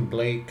course, Team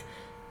Blake,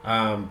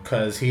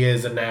 because he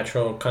is a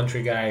natural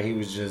country guy. He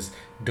was just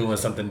doing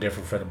something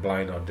different for the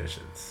blind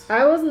auditions.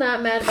 I was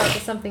not mad about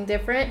the something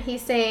different. He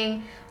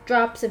sang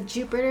 "Drops of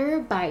Jupiter"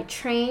 by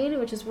Train,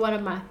 which is one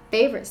of my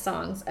favorite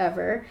songs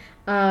ever.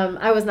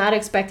 I was not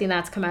expecting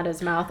that to come out of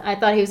his mouth. I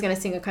thought he was going to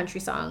sing a country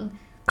song.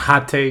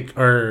 Hot take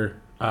or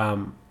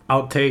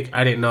outtake,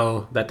 I didn't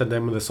know that the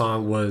name of the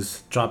song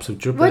was "Drops of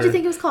Jupiter." What did you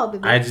think it was called,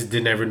 baby? I just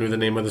never knew the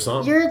name of the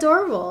song. You're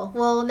adorable.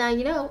 Well, now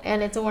you know,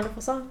 and it's a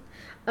wonderful song.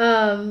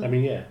 I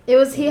mean, yeah.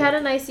 He had a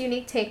nice,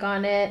 unique take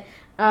on it.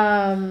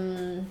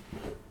 I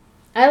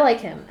like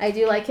him. I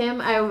do like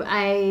him.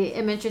 I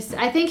am interested.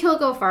 I think he'll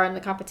go far in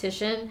the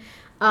competition.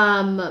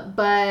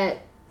 But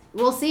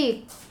we'll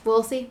see.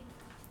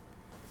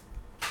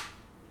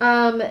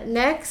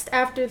 Next,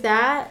 after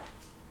that,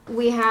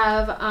 we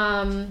have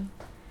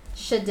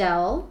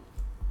Shadell,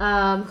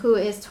 who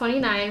is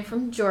 29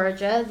 from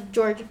Georgia.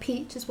 Georgia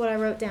Peach is what I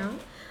wrote down.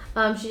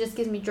 She just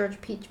gives me Georgia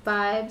Peach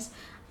vibes.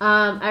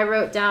 I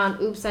wrote down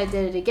 "Oops, I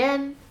Did It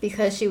Again"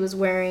 because she was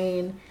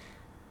wearing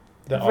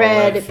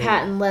red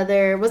patent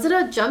leather. Was it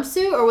a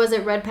jumpsuit or was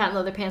it red patent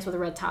leather pants with a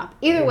red top?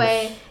 Either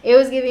way, it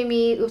was giving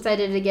me "Oops, I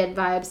Did It Again"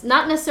 vibes.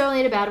 Not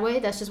necessarily in a bad way.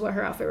 That's just what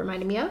her outfit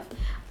reminded me of.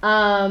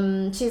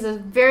 She's a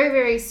very,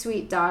 very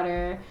sweet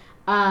daughter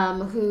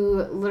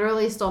who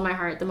literally stole my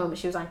heart the moment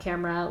she was on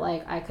camera.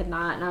 Like, I could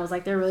not. And I was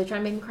like, they're really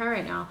trying to make me cry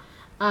right now.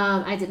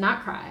 I did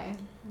not cry,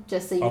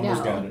 just so you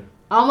know.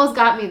 Almost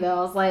got me, though.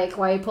 I was like,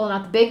 why are you pulling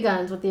out the big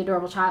guns with the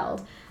adorable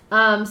child?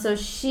 So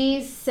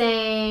she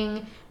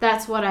sang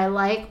 "That's What I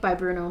Like" by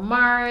Bruno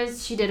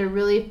Mars. She did a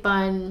really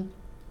fun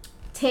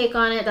take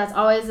on it. That's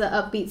always an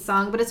upbeat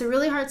song, but it's a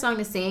really hard song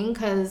to sing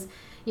because,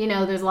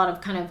 there's a lot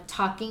of kind of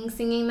talking,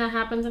 singing that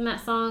happens in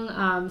that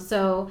song.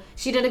 So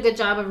she did a good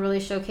job of really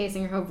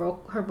showcasing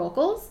her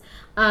vocals.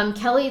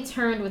 Kelly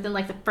turned within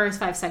like the first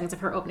 5 seconds of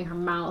her opening her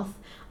mouth.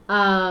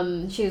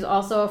 She was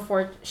also a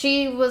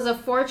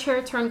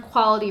 4-chair turn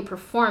quality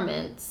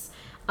performance.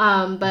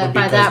 But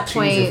by that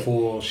point,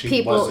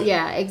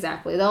 yeah,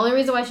 exactly. The only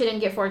reason why she didn't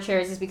get 4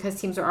 chairs is because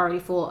teams were already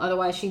full.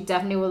 Otherwise, she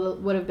definitely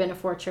would have been a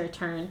 4-chair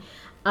turn.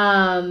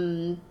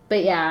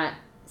 But yeah,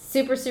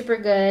 super, super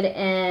good.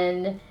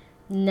 And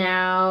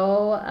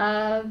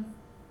now,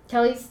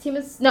 Kelly's team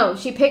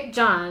she picked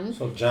John.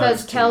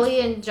 Because Kelly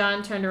and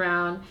John turned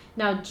around.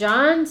 Now,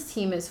 John's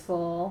team is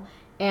full.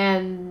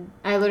 And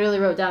I literally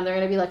wrote down they're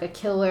going to be like a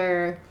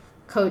killer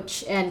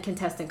coach and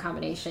contestant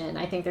combination.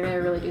 I think they're going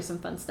to really do some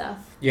fun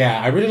stuff.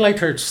 Yeah, I really liked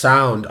her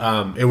sound.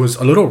 It was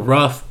a little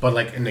rough, but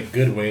like in a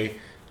good way.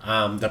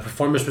 The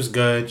performance was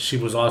good. She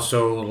was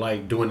also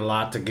like doing a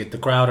lot to get the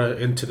crowd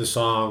into the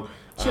song.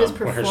 She was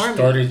performing.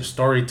 Her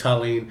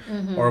storytelling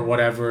or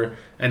whatever.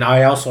 And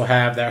I also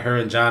have that her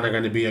and John are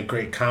going to be a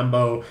great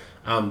combo.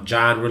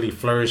 John really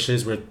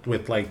flourishes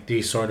with like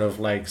these sort of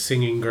like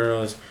singing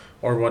girls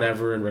or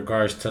whatever in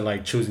regards to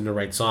like choosing the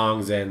right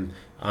songs and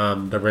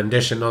the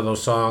rendition of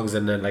those songs,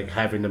 and then like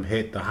having them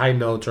hit the high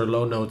notes or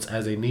low notes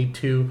as they need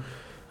to.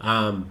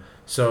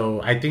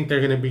 So I think they're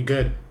gonna be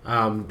good.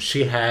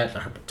 She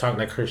had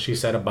she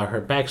said about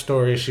her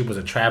backstory. She was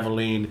a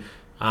traveling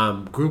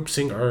group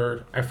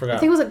singer. I forgot. I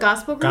think it was a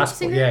gospel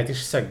singer. Yeah, I think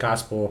she said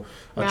gospel.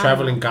 A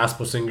traveling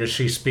gospel singer.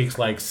 She speaks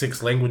like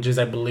 6 languages,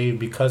 I believe,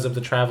 because of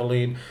the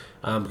traveling.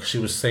 She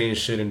was saying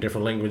shit in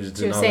different languages.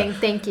 She was saying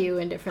thank you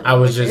in different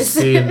languages. I was just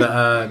seeing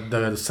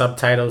the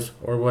subtitles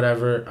or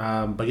whatever.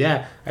 But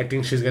yeah, I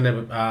think she's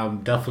gonna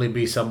definitely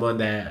be someone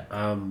that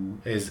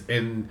is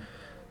in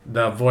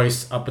the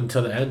Voice up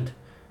until the end.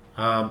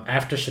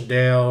 After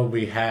Shadell,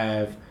 we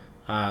have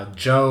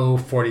Joe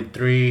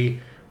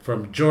 43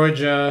 from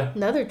Georgia.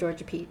 Another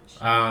Georgia peach.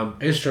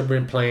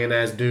 Instrument playing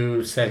as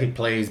dude. Said he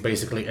plays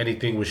basically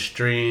anything with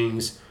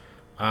strings,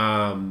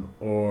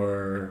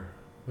 or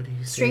what do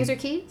you say? Strings or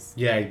keys?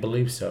 Yeah, I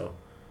believe so.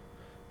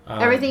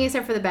 Everything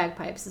except for the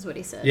bagpipes is what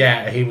he said.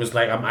 Yeah, he was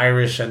like, I'm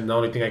Irish and the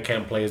only thing I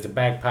can't play is the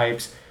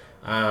bagpipes.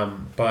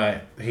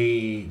 But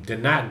he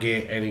did not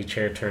get any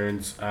chair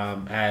turns,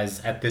 as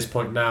at this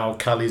point now,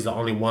 Kelly's the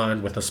only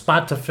one with a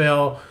spot to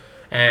fill.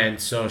 And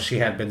so she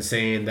had been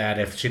saying that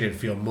if she didn't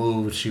feel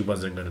moved, she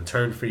wasn't going to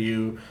turn for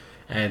you.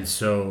 And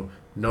so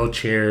no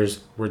chairs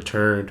were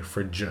turned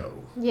for Joe.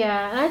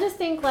 Yeah, and I just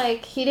think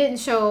like he didn't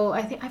show.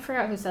 I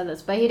forgot who said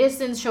this, but he just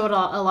didn't show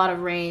a lot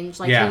of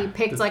range. Like he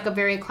picked like a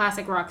very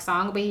classic rock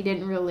song, but he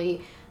didn't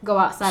really go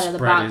outside of the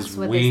box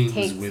with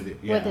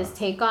his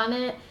take on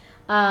it.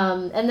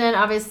 And then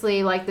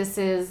obviously like this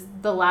is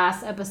the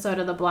last episode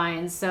of The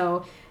Blind,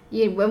 so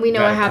when we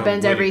know what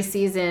happens every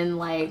season,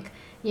 like.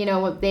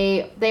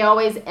 They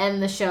always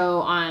end the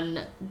show on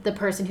the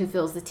person who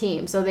fills the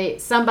team. So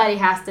somebody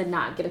has to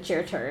not get a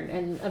chair turn.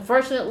 And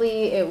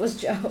unfortunately, it was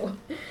Joe.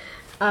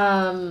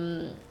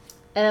 And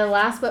then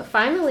last but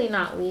finally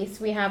not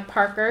least, we have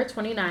Parker,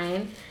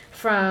 29,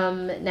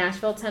 from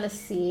Nashville,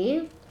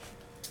 Tennessee.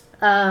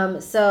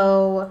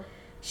 So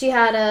she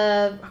had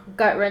a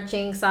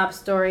gut-wrenching sob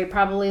story,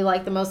 probably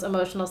like the most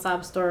emotional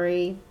sob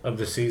story of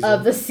the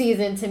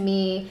season to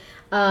me.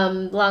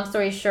 Long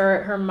story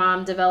short, her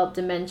mom developed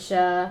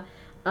dementia,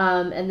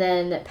 and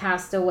then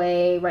passed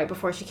away right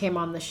before she came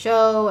on the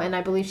show. And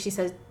I believe she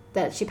said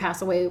that she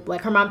passed away,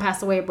 like her mom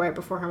passed away right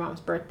before her mom's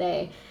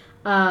birthday.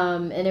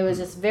 And it was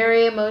just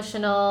very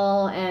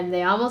emotional, and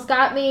they almost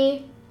got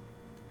me,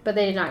 but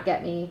they did not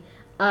get me.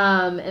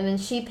 And then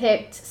she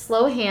picked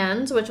Slow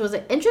Hands, which was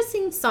an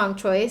interesting song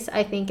choice,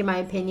 I think, in my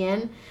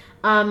opinion.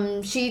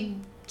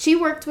 She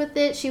worked with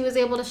it. She was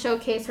able to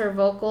showcase her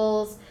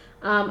vocals.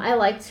 I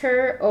liked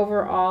her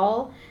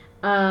overall.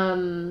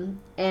 And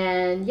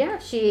yeah,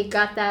 she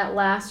got that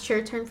last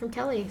chair turn from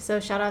Kelly. So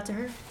shout out to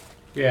her.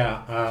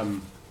 Yeah.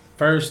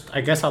 First,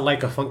 I guess I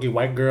like a funky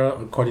white girl,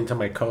 according to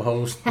my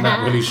co-host.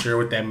 Not really sure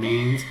what that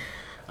means.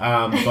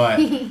 But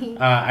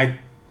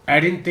I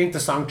didn't think the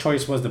song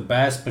choice was the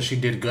best, but she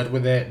did good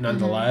with it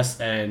nonetheless.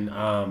 And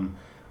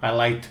I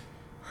liked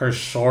her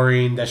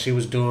soaring that she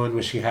was doing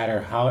when she had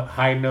her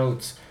high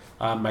notes.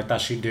 I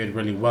thought she did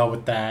really well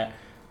with that.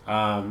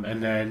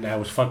 And then I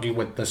was fucking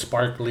with the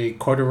sparkly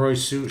corduroy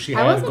suit she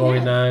had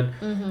going on.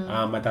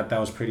 I thought that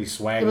was pretty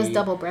swaggy. It was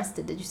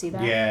double-breasted. Did you see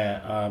that?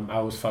 Yeah,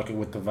 I was fucking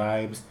with the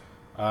vibes.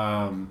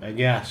 And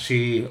yeah,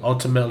 she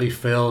ultimately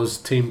fills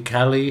Team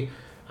Kelly.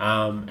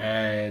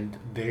 And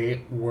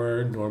they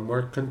were no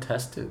more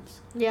contestants.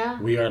 Yeah.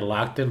 We are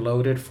locked and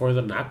loaded for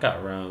the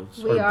knockout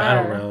rounds.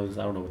 Battle rounds.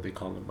 I don't know what they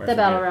call them. The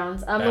battle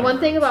rounds. The one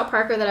thing about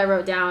Parker that I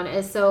wrote down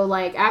is, so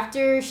like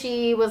after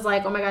she was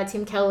like, oh my God,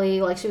 Team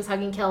Kelly, like she was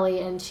hugging Kelly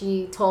and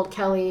she told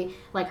Kelly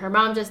like her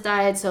mom just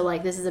died. So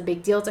like this is a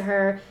big deal to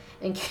her.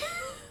 And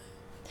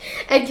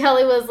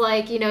Kelly was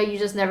like, you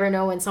just never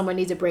know when someone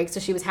needs a break. So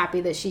she was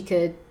happy that she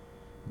could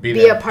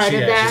be a part of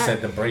that. She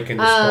said the break in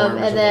the storm.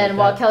 And then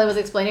while Kelly was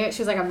explaining it,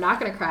 she was like, I'm not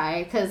going to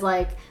cry. Because,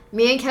 like,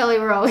 me and Kelly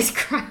were always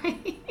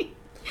crying.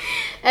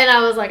 And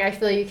I was like, I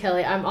feel you,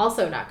 Kelly. I'm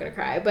also not gonna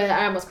cry, but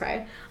I almost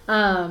cried.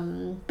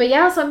 But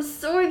yeah, so I'm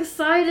so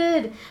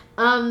excited.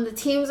 The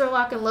teams are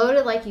lock and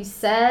loaded, like you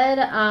said.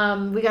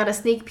 We got a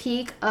sneak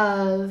peek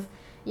of,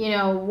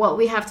 what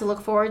we have to look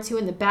forward to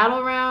in the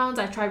battle rounds.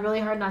 I tried really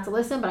hard not to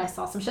listen, but I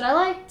saw some shit I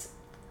liked.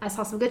 I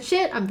saw some good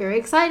shit. I'm very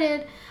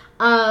excited.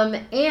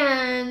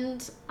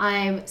 And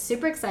I'm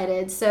super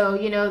excited. So,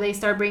 they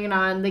start bringing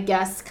on the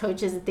guest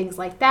coaches and things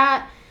like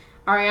that.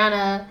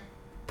 Ariana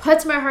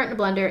puts my heart in a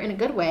blender in a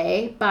good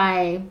way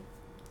by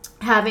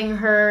having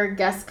her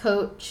guest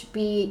coach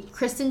be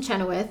Kristen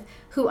Chenoweth,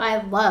 who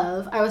I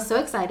love. I was so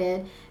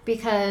excited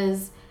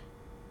because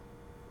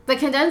the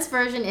condensed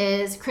version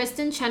is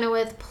Kristen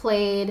Chenoweth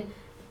played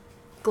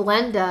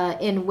Glenda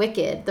in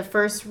Wicked, the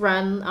first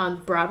run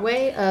on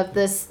Broadway of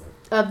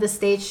the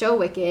stage show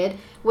Wicked.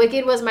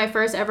 Wicked was my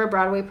first ever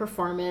Broadway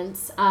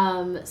performance.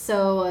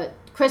 So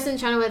Kristen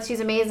Chenoweth, she's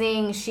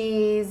amazing.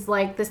 She's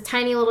like this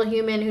tiny little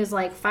human who's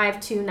like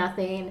 5'2"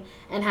 nothing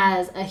and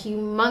has a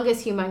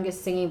humongous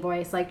singing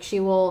voice. Like, she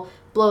will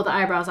blow the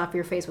eyebrows off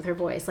your face with her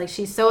voice. Like,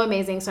 she's so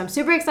amazing. So I'm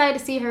super excited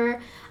to see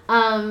her.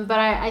 But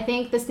I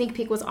think the sneak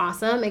peek was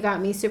awesome. It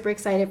got me super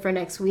excited for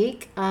next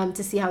week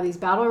to see how these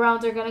battle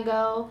rounds are going to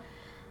go.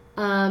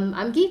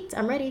 I'm geeked.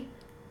 I'm ready.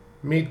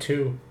 Me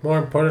too. More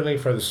importantly,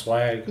 for the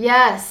swag.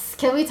 Yes.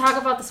 Can we talk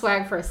about the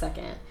swag for a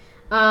second?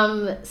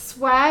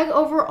 Swag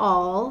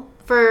overall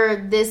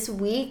for this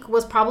week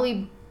was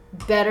probably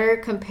better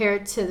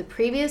compared to the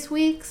previous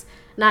weeks.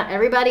 Not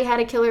everybody had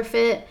a killer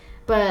fit,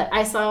 but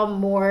I saw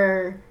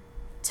more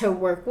to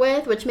work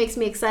with, which makes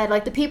me excited.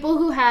 Like, the people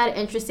who had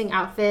interesting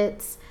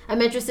outfits,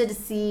 I'm interested to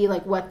see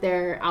like what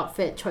their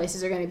outfit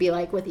choices are going to be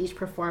like with each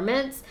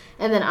performance.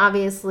 And then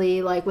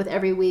obviously, like with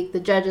every week, the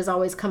judges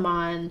always come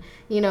on,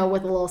 with a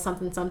little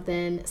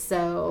something.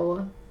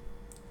 So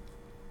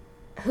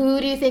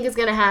who do you think is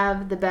going to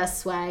have the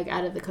best swag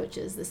out of the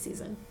coaches this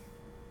season?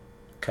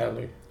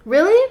 Kelly.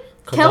 Really?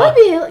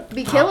 Kelly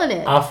be killing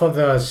it. Off of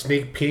the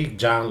sneak peek,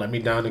 John let me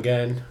down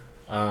again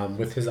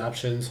with his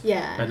options.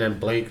 Yeah. And then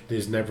Blake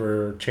is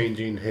never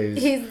changing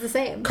He's the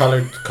same.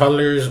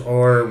 colors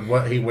or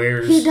what he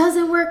wears. He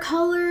doesn't wear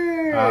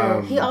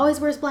color. He always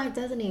wears black,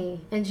 doesn't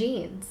he? And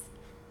jeans.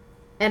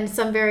 And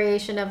some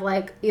variation of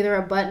like either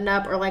a button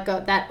up or like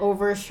that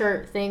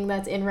overshirt thing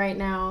that's in right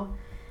now.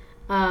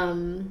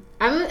 I'm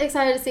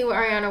excited to see what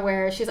Ariana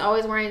wears. She's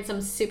always wearing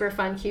some super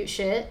fun, cute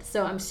shit.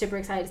 So I'm super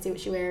excited to see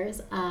what she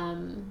wears.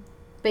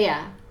 But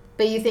yeah.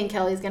 But you think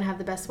Kelly's going to have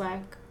the best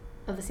swag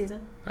of the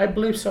season? I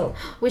believe so.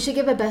 We should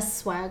give a best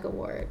swag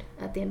award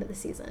at the end of the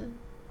season.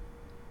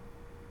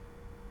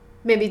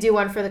 Maybe do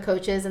one for the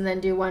coaches and then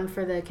do one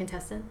for the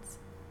contestants.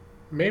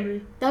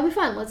 Maybe. That'll be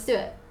fun. Let's do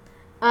it.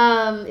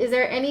 Is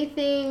there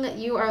anything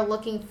you are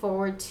looking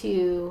forward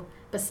to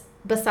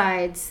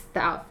besides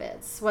the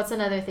outfits? What's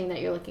another thing that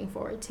you're looking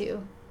forward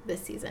to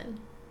this season?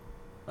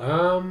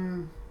 I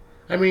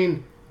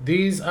mean,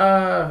 these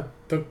battle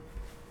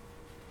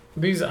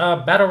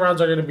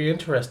rounds are going to be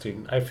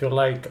interesting. I feel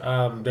like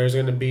there's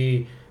going to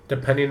be,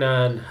 depending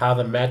on how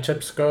the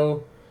matchups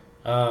go,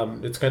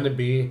 it's going to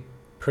be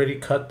pretty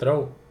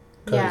cutthroat.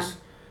 Because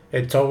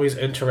it's always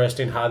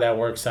interesting how that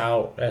works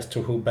out as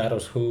to who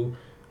battles who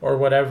or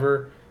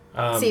whatever.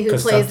 See who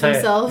plays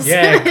themselves.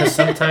 Yeah, because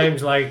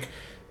sometimes like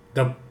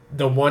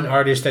the one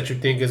artist that you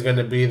think is going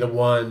to be the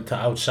one to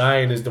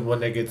outshine is the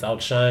one that gets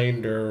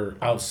outshined or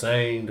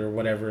outsang or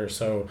whatever.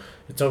 So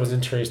it's always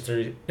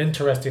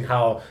interesting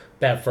how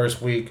that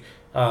first week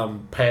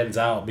pans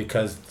out,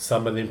 because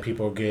some of them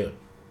people get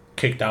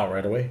kicked out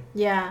right away.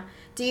 Yeah.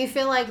 Do you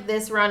feel like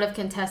this round of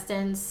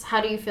contestants,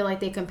 how do you feel like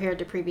they compared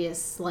to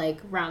previous like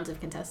rounds of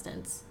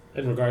contestants?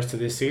 In regards to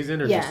this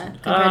season? Or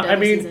compared to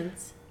other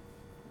seasons.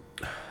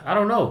 I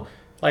don't know.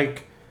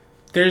 Like,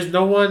 there's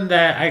no one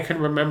that I can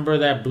remember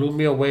that blew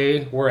me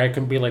away where I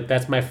can be like,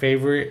 that's my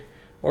favorite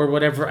or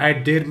whatever. I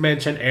did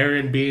mention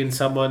Aaron being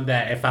someone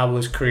that if I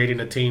was creating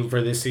a team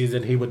for this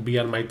season, he would be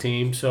on my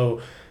team.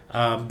 So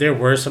there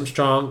were some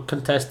strong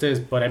contestants,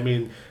 but I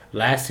mean,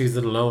 last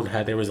season alone,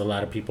 there was a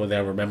lot of people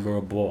that were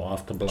memorable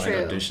off the blind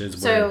auditions.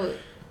 So,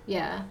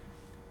 yeah.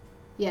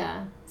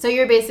 So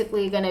you're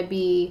basically going to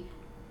be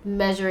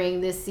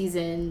measuring this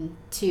season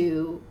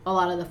to a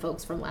lot of the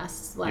folks from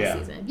last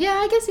season. Yeah,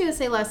 I guess you would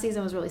say last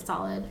season was really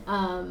solid.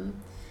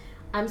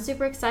 I'm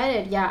super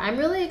excited. Yeah, I'm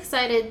really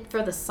excited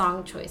for the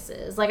song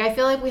choices. Like, I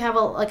feel like we have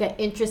an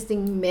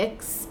interesting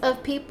mix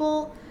of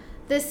people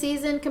this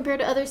season compared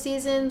to other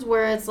seasons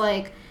where it's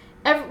like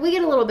we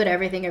get a little bit of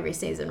everything every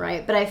season,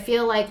 right? But I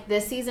feel like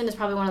this season is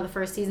probably one of the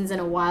first seasons in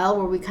a while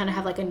where we kind of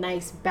have like a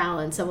nice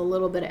balance of a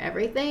little bit of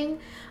everything,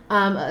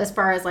 as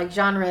far as like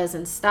genres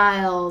and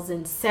styles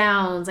and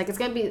sounds. Like it's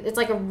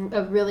like a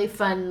really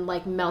fun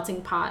like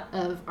melting pot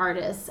of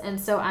artists,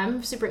 and so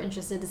I'm super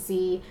interested to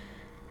see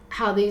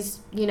how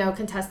these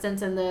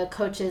contestants and the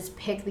coaches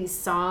pick these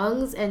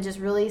songs and just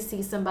really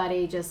see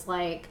somebody just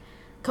like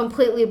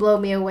completely blow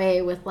me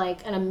away with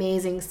like an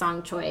amazing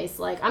song choice.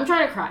 Like, I'm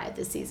trying to cry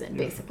this season,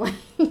 basically,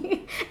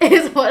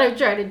 is what I'm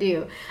trying to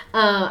do.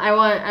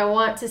 I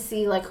want to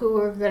see like who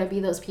are going to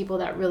be those people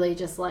that really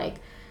just like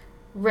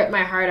rip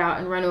my heart out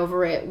and run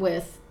over it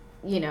with,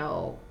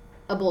 a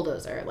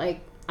bulldozer.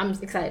 Like, I'm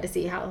excited to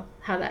see how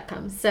that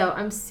comes. So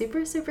I'm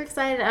super, super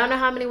excited. I don't know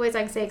how many ways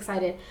I can say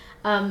excited.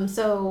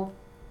 So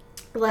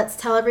let's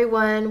tell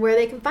everyone where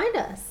they can find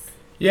us.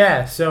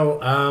 Yeah,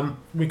 so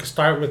we can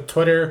start with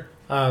Twitter.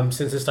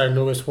 Since it's our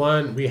newest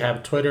one, we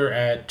have Twitter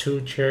at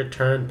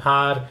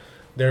 2chairturnpod.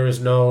 There is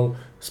no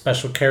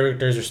special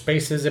characters or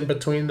spaces in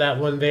between that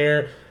one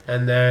there.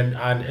 And then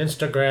on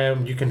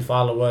Instagram, you can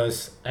follow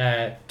us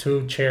at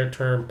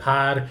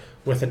 2chairturnpod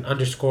with an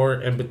underscore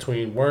in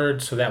between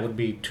words. So that would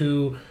be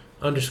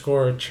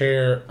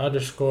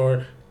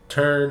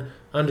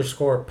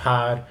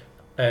 2_chair_turn_pod.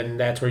 And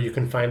that's where you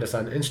can find us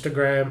on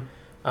Instagram.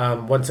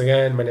 Once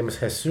again, my name is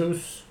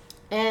Jesus.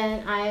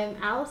 And I am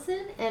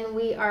Allison, and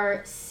we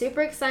are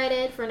super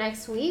excited for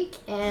next week,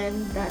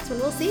 and that's when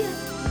we'll see you.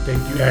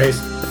 Thank you, guys.